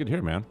 Ah, it's good to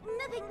hear, man.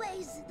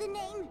 Livingway's the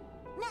name.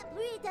 Map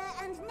reader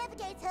and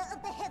navigator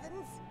of the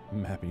heavens.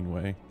 Mapping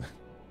way.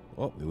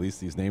 Well, at least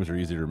these names are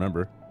easy to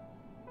remember.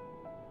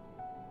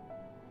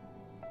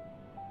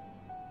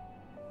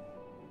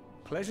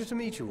 Pleasure to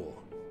meet you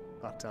all,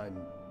 but I'm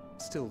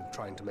still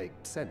trying to make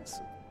sense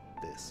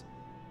of this.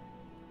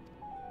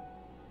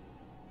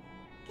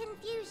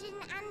 Confusion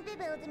and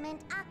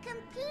bewilderment are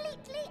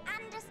completely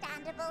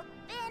understandable.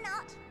 Fear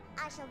not,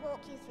 I shall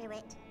walk you through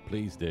it.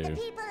 Please do. The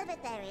people of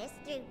Aetheris,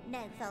 through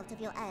no fault of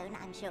your own,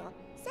 I'm sure,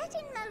 set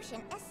in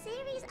motion a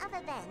series of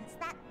events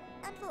that,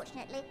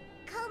 unfortunately,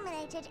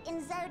 culminated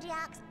in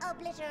Zodiac's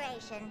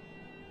obliteration.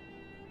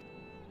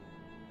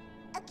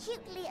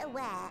 Acutely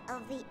aware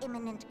of the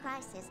imminent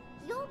crisis,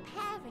 your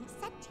parents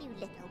said to you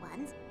little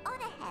ones, on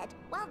ahead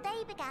while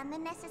they began the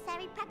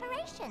necessary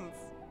preparations.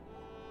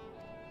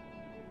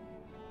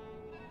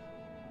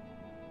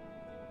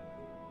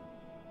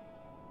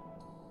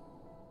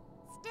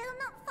 Still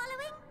not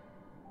following?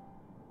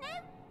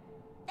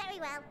 No? Very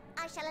well,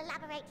 I shall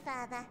elaborate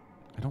further.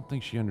 I don't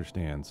think she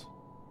understands.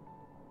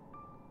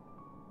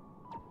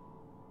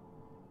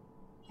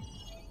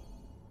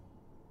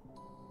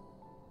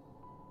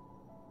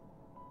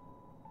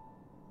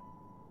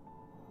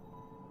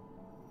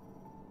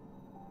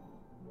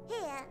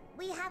 Here,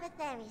 we have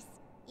Aetheris,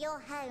 your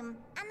home,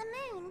 and the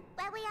moon,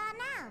 where we are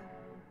now.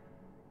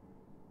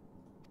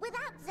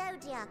 Without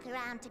Zodiac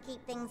around to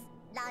keep things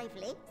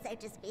lively, so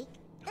to speak,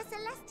 the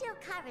celestial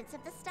currents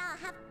of the star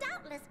have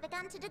doubtless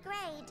begun to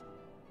degrade.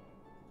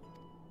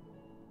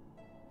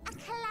 A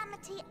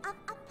calamity of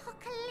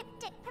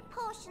apocalyptic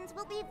proportions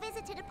will be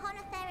visited upon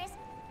Aetheris,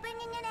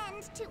 bringing an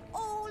end to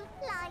all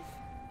life.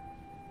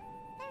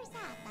 Very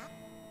sad,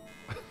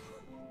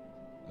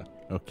 that.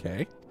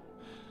 Okay.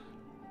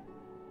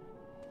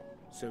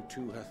 So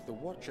too hath the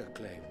Watcher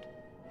claimed.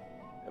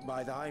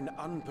 By thine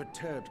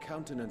unperturbed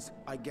countenance,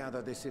 I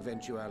gather this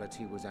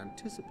eventuality was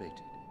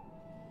anticipated.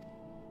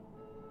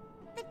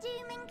 The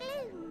doom and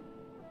gloom.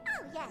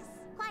 Oh yes,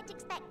 quite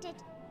expected.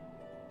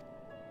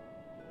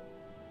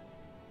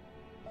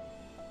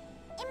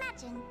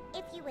 Imagine,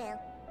 if you will,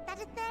 that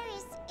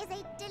Atheris is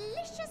a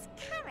delicious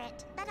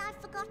carrot that I've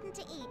forgotten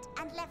to eat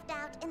and left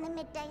out in the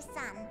midday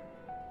sun.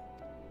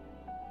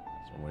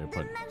 That's one way of The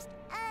putting. most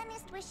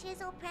earnest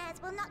wishes or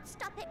prayers will not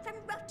stop it from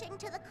rotting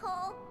to the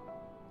core.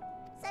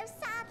 So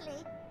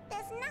sadly,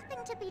 there's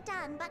nothing to be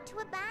done but to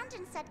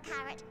abandon said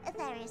carrot,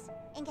 Atheris,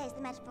 in case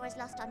the metaphor is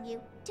lost on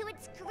you, to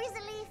its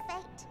grisly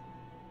fate.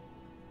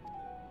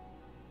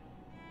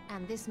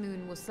 And this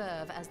moon will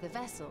serve as the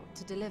vessel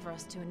to deliver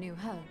us to a new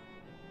home.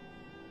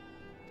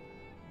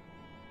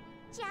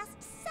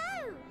 Just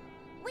so!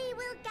 We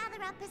will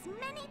gather up as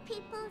many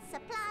people,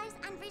 supplies,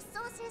 and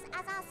resources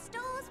as our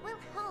stores will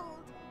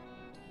hold.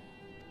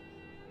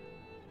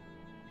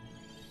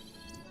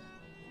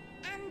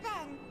 And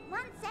then,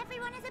 once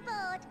everyone is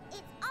aboard,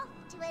 it's off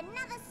to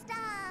another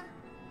star.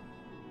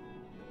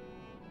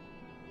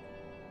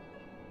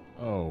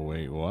 Oh,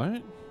 wait,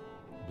 what?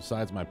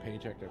 Besides my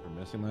paycheck after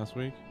missing last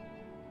week?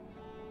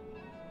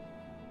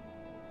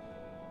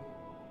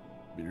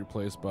 Be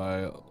replaced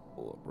by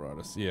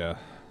Broadus. Yeah.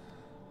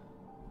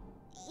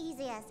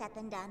 Easier said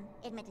than done,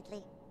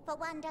 admittedly. For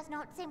one does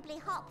not simply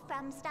hop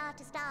from star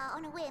to star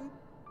on a whim.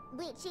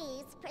 Which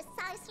is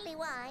precisely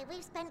why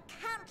we've spent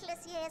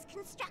countless years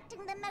constructing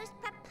the most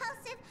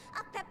propulsive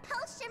of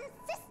propulsion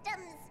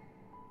systems.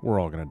 We're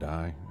all gonna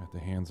die at the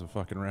hands of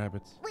fucking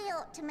rabbits. We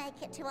ought to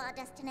make it to our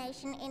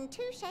destination in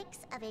 2 shakes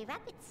of a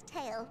rabbit's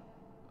tail.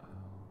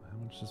 How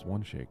much does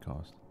one shake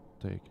cost?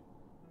 Take.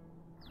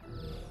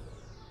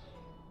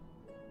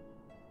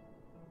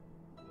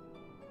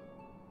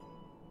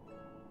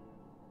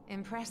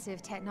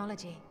 Impressive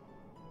technology.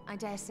 I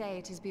dare say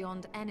it is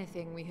beyond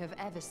anything we have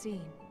ever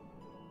seen.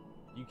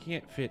 You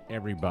can't fit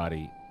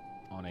everybody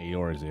on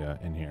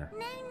Eorzea in here.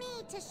 No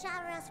need to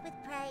shower us with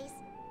praise.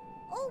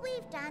 All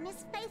we've done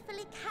is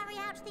faithfully carry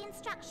out the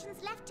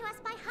instructions left to us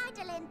by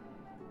Hydaelyn.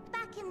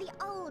 Back in the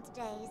old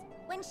days,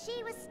 when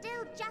she was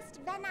still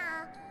just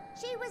Venar,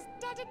 she was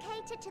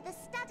dedicated to the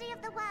study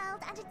of the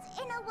world and its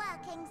inner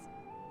workings.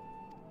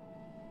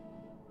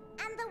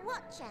 And the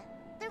Watcher,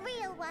 the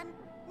real one,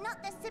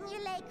 not the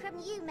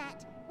simulacrum you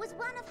met, was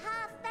one of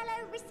her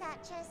fellow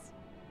researchers.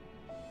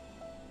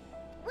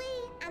 We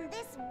and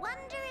this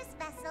wondrous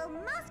vessel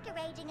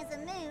masquerading as a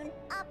moon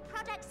are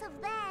products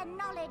of their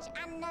knowledge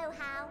and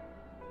know-how.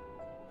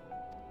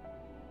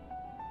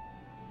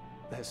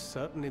 There's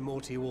certainly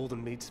more to you all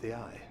than meets the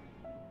eye.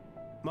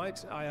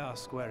 Might I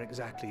ask where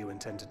exactly you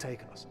intend to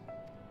take us?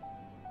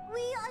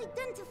 We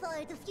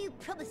identified a few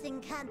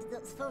promising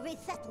candidates for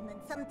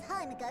resettlement some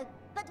time ago,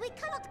 but we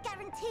cannot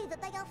guarantee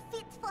that they are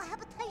fit for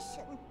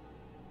habitation.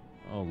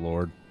 Oh,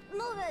 Lord.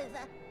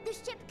 Moreover, the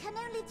ship can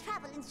only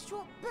travel in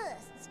short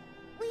bursts.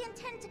 We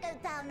intend to go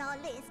down our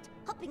list,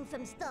 hopping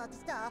from star to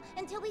star,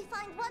 until we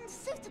find one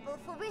suitable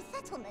for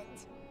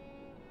resettlement.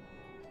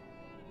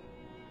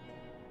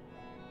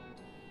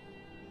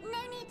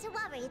 No need to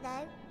worry,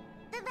 though.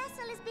 The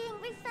vessel is being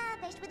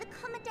refurbished with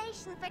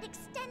accommodation for an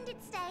extended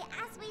stay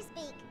as we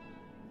speak.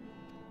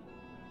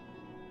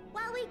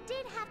 While we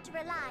did have to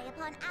rely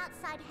upon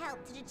outside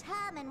help to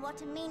determine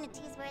what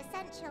amenities were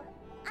essential,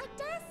 I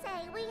dare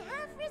say we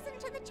have risen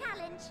to the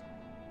challenge.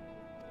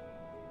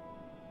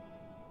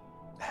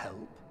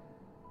 Help?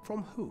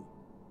 From who?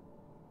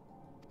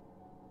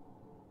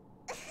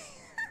 From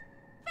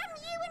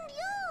you and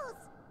yours!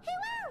 Who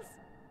else?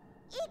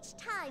 Each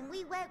time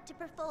we woke to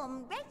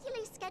perform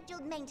regularly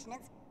scheduled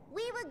maintenance,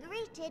 we were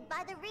greeted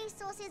by the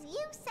resources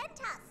you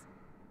sent us.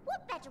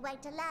 What better way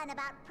to learn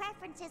about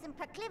preferences and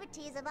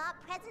proclivities of our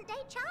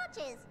present-day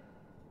charges?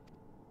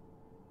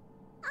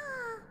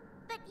 Ah,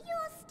 but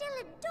you're still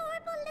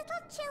adorable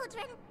little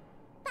children.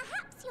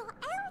 Perhaps your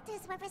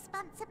elders were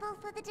responsible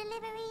for the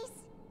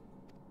deliveries.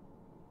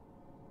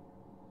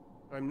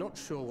 I'm not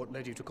sure what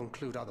led you to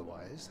conclude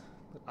otherwise,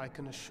 but I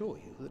can assure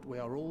you that we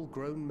are all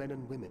grown men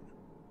and women.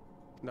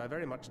 And I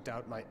very much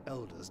doubt my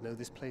elders know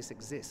this place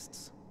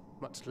exists,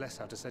 much less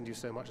how to send you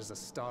so much as a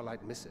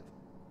starlight missive.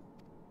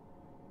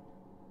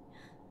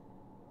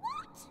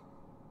 What?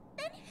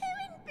 Then who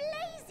in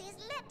blazes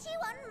let you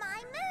on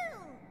my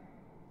moon?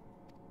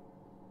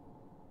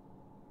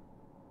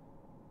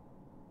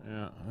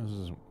 Yeah, this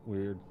is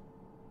weird.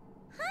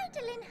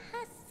 Hydaelyn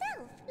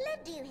herself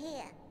led you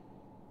here.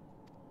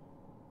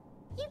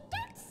 You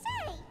don't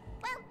say!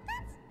 Well,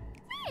 that's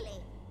really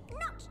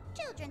not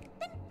children.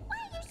 Then why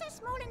are you so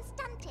small and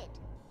stunted?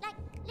 Like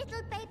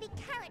little baby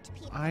carrot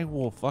people. I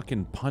will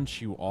fucking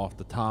punch you off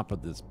the top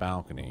of this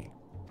balcony.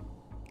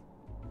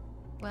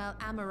 Well,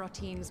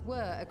 Amarotines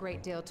were a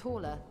great deal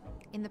taller.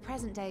 In the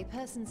present day,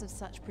 persons of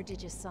such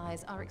prodigious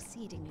size are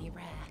exceedingly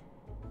rare.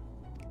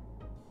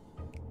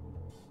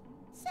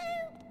 So,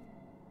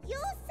 you're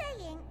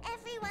saying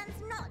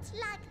everyone's not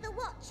like the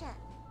Watcher?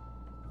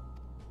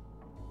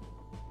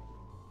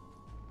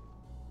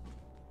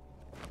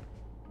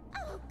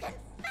 Oh,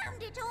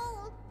 confound it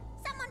all!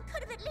 Someone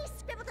could have at least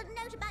scribbled a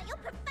note about your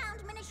profound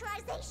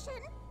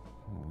miniaturization.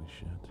 Holy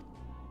shit.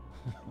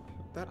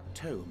 That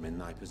tome in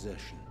thy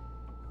possession.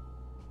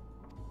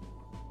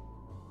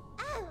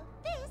 Oh,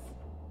 this?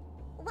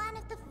 One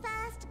of the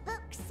first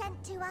books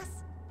sent to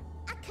us.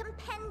 A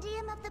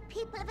compendium of the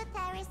people of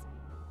Atheris,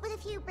 with a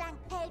few blank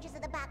pages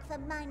at the back for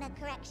minor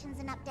corrections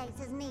and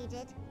updates as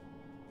needed.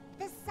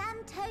 The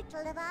sum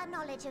total of our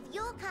knowledge of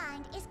your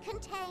kind is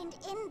contained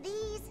in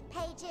these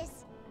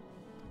pages.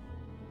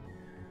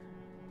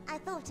 I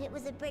thought it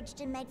was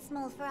abridged and made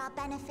small for our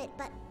benefit,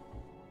 but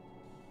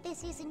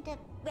this isn't a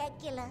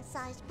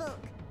regular-sized book,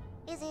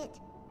 is it?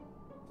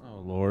 Oh,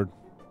 Lord.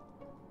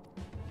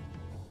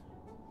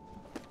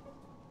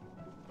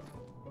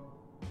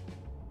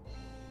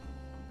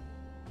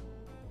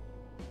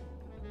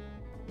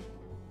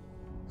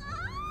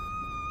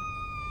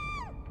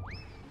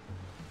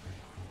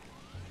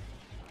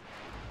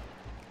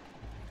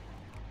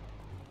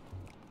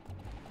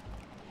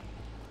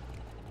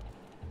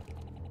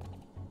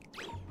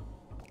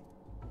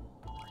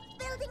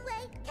 Building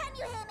Way, can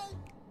you hear me?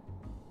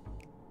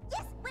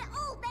 Yes, we're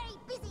all very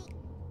busy.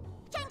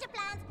 Change of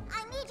plans.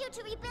 I need you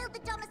to rebuild the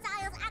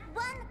domiciles at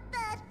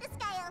 1/3 the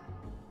scale.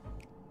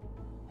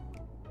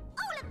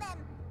 All of them.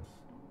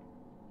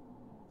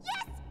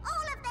 Yes,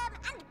 all of them,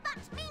 and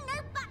but me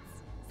no buts.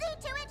 See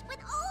to it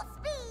with all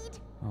speed.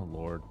 Oh,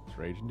 Lord. It's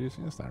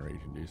rage-inducing? It's not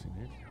rage-inducing,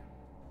 dude.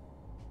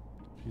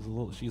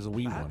 She's a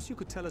wee one. Perhaps you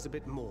could tell us a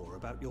bit more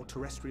about your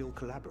terrestrial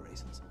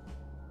collaborators.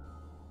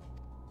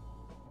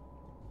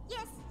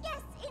 Yes,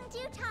 in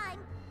due time.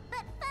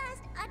 But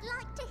first, I'd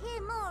like to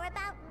hear more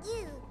about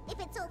you, if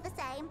it's all the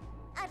same.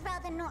 I'd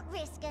rather not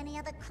risk any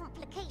other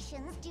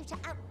complications due to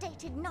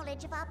outdated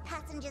knowledge of our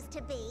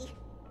passengers-to-be.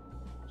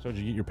 So did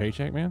you get your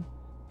paycheck, man?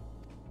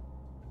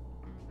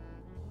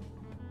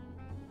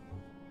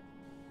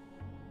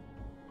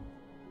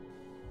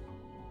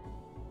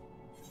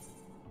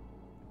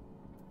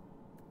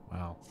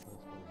 Wow.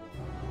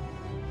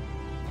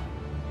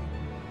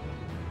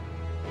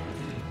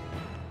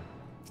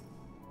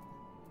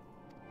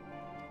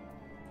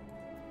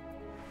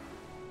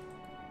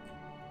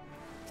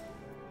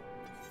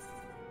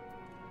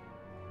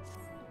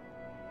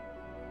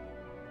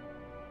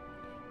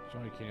 Show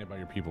you can about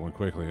your people and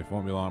quickly. It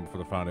won't be long before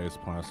the Foundations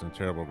upon us in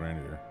terrible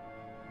grandeur.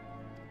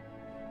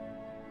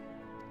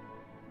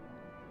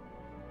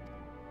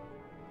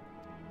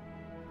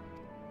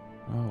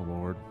 Oh,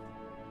 Lord.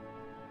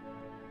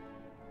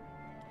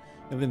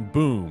 And then,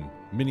 boom,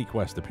 mini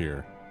quest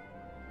appear.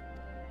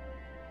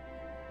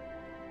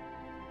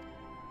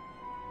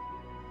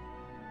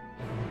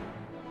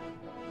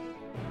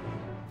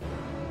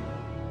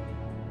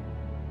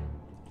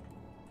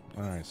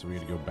 Alright, so we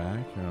gotta go back.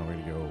 No, we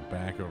gotta go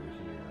back over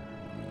here.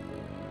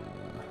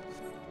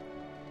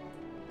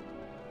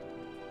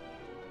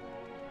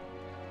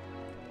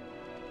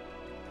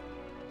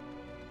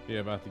 Yeah,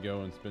 about to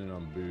go and spend it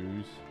on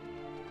booze.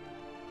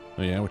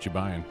 Oh yeah, what you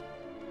buying?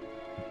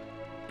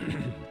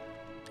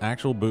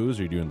 Actual booze,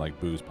 or are you doing like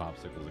booze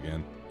popsicles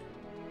again?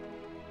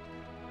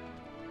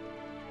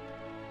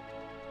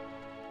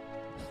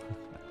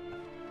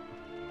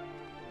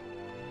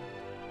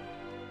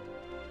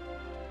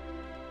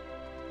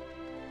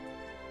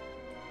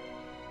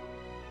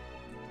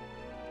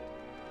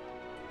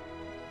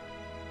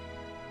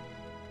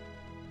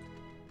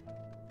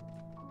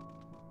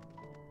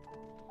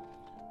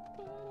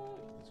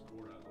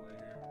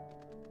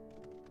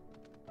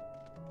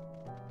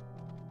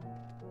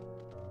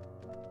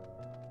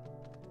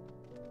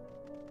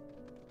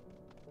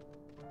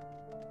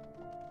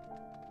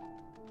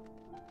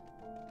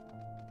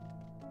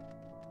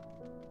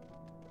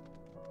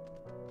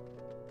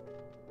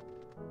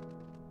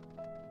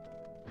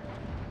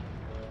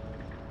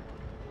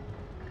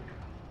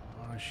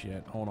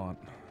 Shit, hold on.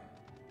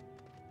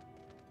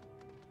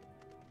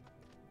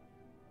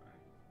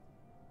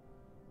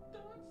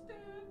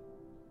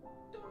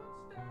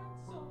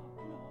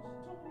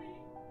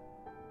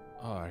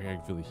 Oh, I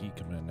can feel the heat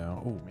coming in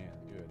now. Oh man,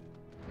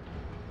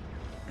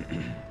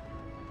 good.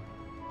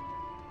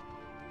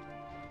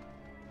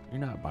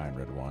 You're not buying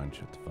red wine.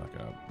 Shut the fuck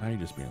up. Now you're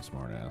just being a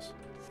smart ass.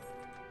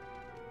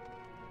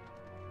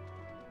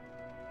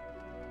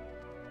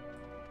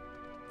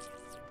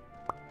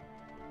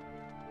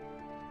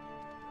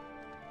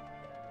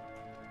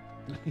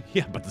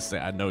 Yeah, but to say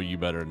I know you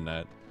better than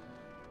that.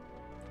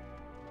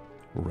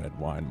 Red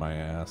wine, my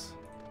ass.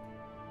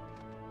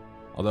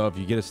 Although if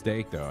you get a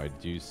steak, though, I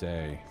do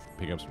say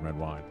pick up some red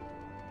wine.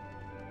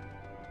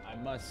 I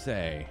must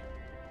say.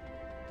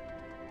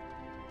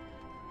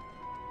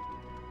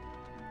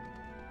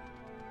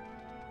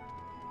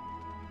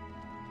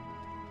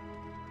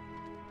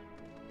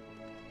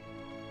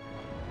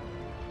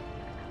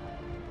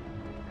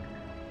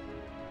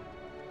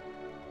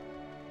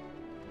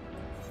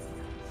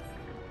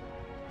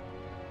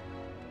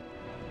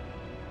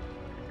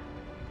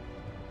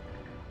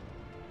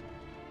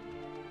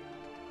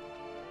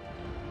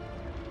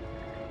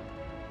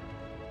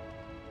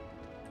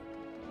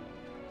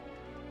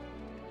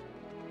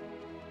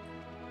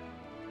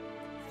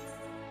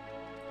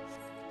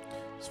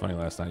 It's funny,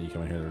 last night you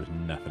come in here, there was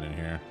nothing in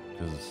here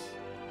because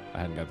I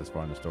hadn't got this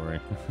far in the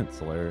story. It's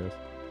hilarious.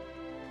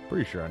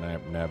 Pretty sure I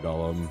nabbed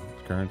all of them.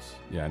 Currents?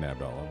 Yeah, I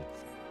nabbed all of them.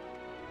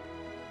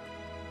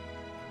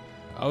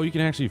 Oh, you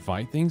can actually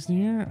fight things in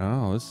here?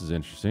 Oh, this is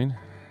interesting.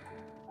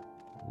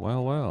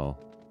 Well, well.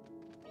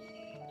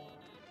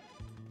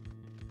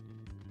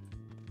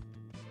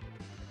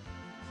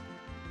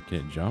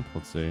 Can't jump?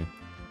 Let's see.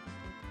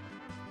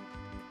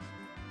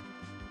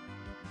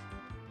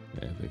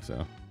 Yeah, I think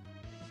so.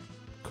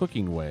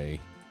 Cooking way.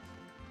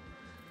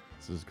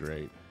 This is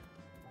great.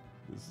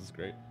 This is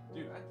great.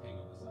 Dude, I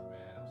tangled this up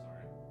bad. I'm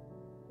sorry.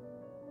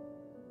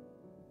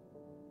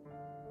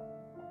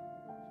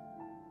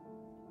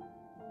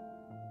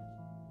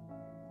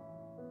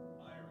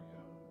 Oh, there we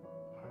go.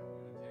 Alright, you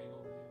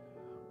untangled.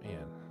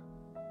 Man.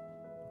 I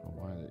don't know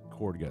why the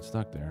cord got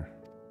stuck there.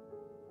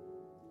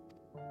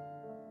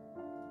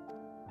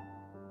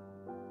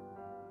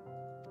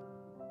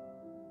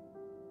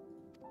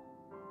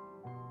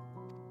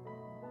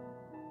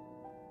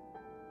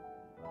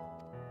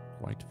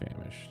 Quite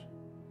famished.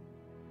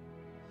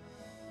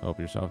 Help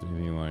yourself to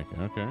anything you like.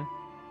 Okay.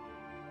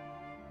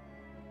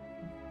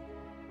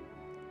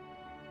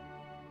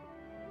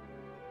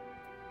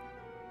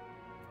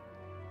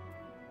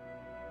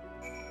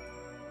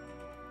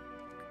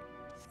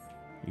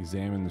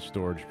 Examine the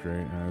storage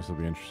crate. This will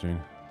be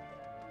interesting.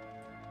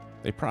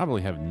 They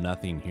probably have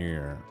nothing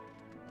here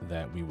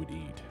that we would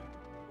eat.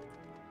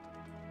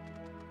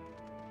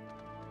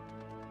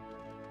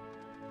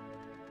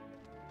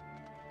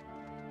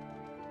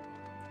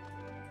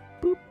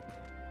 Boop.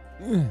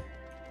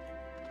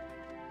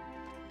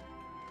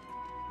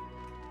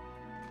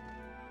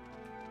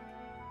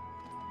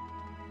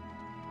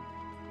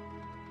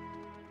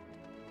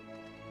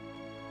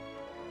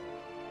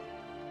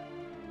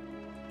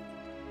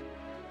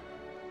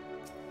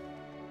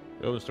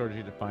 Go to the storage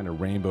unit to find a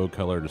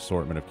rainbow-colored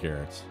assortment of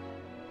carrots.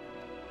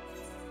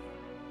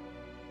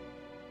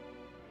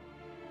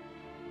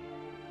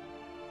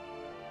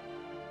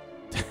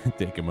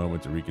 Take a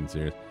moment to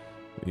reconsider.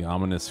 The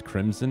ominous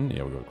crimson.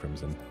 Yeah, we'll go with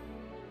crimson.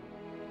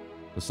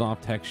 The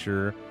soft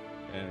texture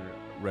and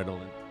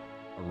redolent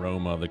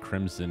aroma of the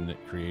crimson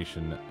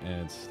creation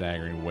and its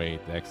staggering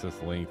weight, the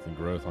excess length and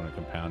growth on a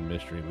compound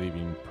mystery,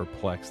 leaving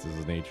perplexed as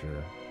the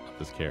nature of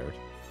this carrot.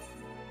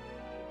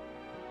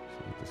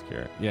 So get this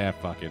carrot. Yeah,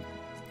 fuck it.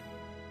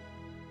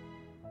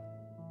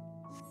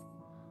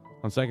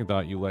 On second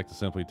thought, you elect to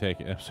simply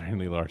take an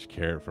absurdly large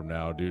carrot from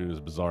now. Due to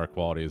its bizarre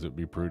qualities, it would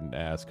be prudent to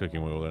ask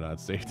cooking whether or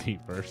not safe to eat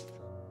first.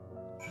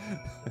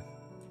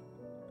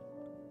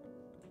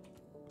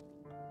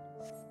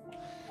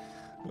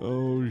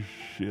 Oh,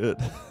 shit.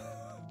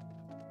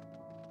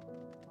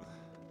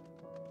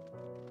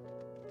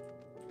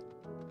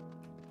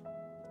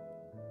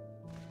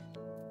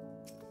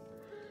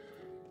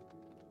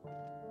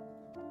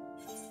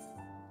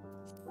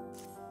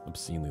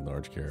 Obscenely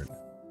large carrot.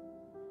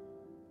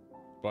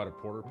 Bought a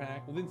porter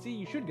pack? Well, then see,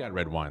 you should got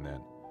red wine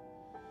then.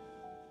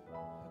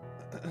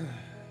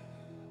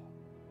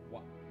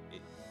 What?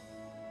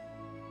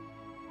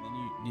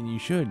 Then you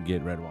should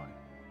get red wine.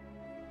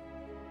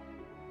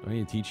 Do I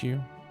need to teach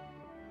you?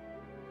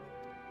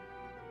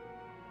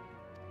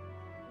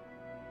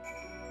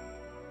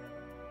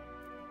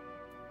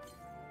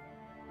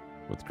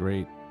 What's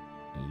great,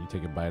 you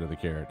take a bite of the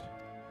carrot.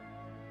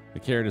 The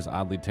carrot is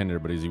oddly tender,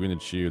 but as you begin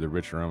to chew, the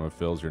rich aroma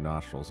fills your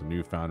nostrils. A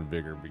newfound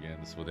vigor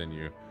begins within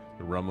you.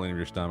 The rumbling of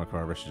your stomach,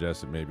 however,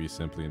 suggests it may be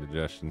simply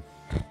indigestion.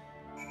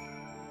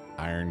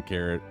 Iron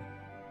carrot.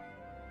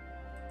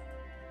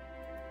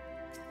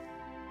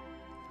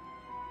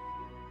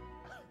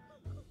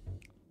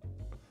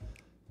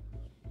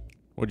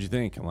 What'd you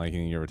think? Like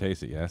anything you ever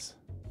tasted? Yes.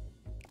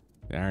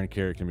 The iron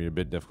carrot can be a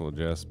bit difficult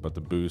to digest, but the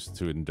boost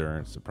to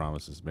endurance it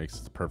promises makes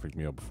it the perfect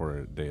meal before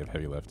a day of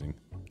heavy lifting.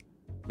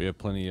 We have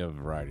plenty of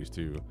varieties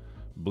too.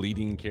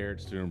 Bleeding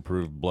carrots to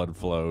improve blood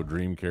flow,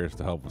 dream carrots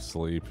to help with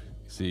sleep.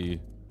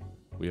 See,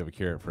 we have a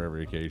carrot for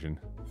every occasion.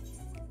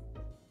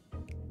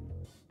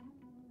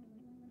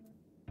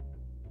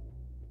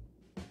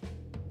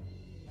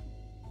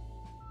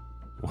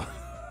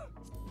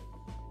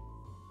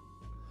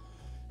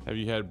 Have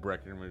you had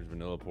Breckenridge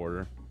Vanilla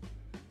Porter?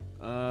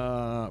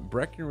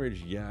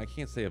 Breckenridge, yeah. I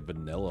can't say a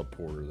vanilla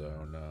porter,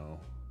 though, no.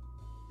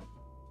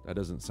 That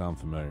doesn't sound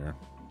familiar.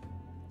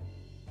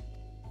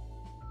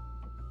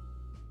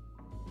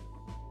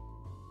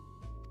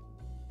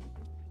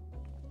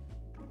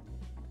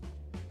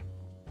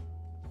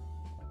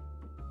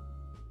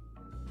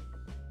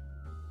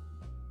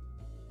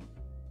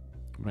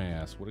 May I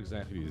ask, what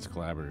exactly did this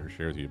collaborator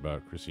share with you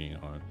about Christine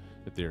on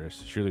the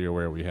theorist? Surely you're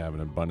aware we have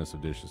an abundance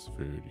of dishes of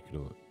food you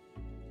could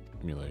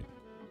emulate.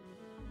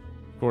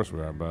 Of course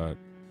we are, but,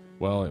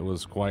 well, it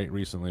was quite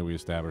recently we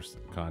established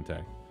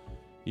contact.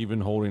 Even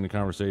holding the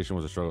conversation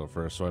was a struggle at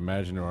first, so I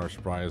imagine to our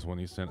surprise when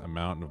he sent a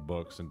mountain of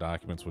books and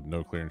documents with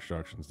no clear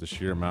instructions. The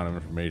sheer amount of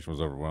information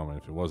was overwhelming.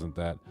 If it wasn't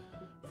that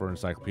for an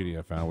encyclopedia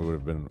I found, we would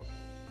have been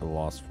at a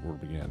loss for where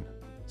to begin.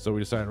 So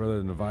we decided rather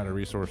than divide our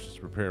resources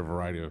to prepare a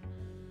variety of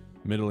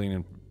middling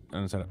and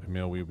unset up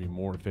meal, we would be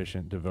more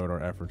efficient to devote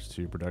our efforts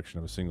to production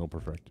of a single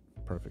perfect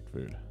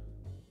food.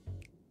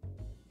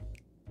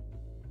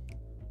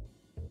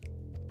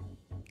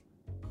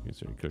 You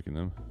start cooking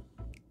them.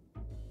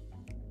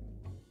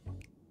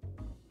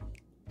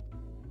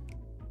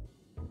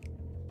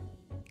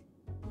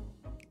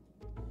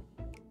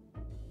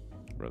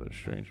 Rather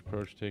strange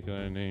approach taken on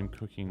a name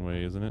Cooking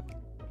Way, isn't it?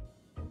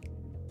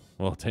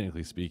 Well,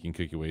 technically speaking,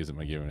 Cookie Way isn't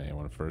my given name.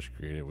 When I first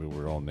created, we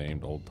were all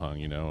named Old Tongue,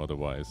 you know,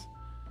 otherwise.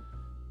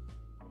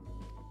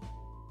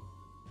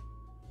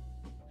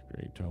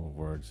 Great tome of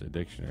words, a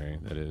dictionary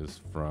that is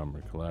from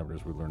our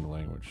collaborators. We learn the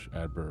language.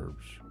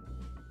 Adverbs.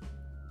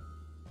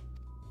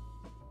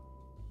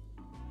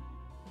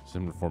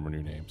 Similar to form a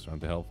new name, so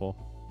aren't they helpful?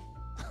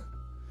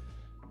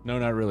 No,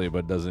 not really, but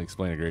it doesn't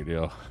explain a great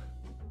deal.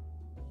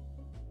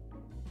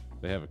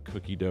 They have a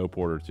cookie dough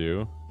porter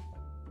too.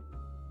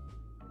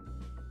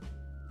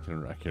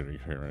 I can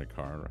rent a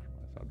car.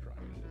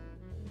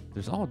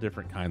 There's all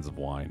different kinds of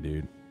wine,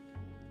 dude.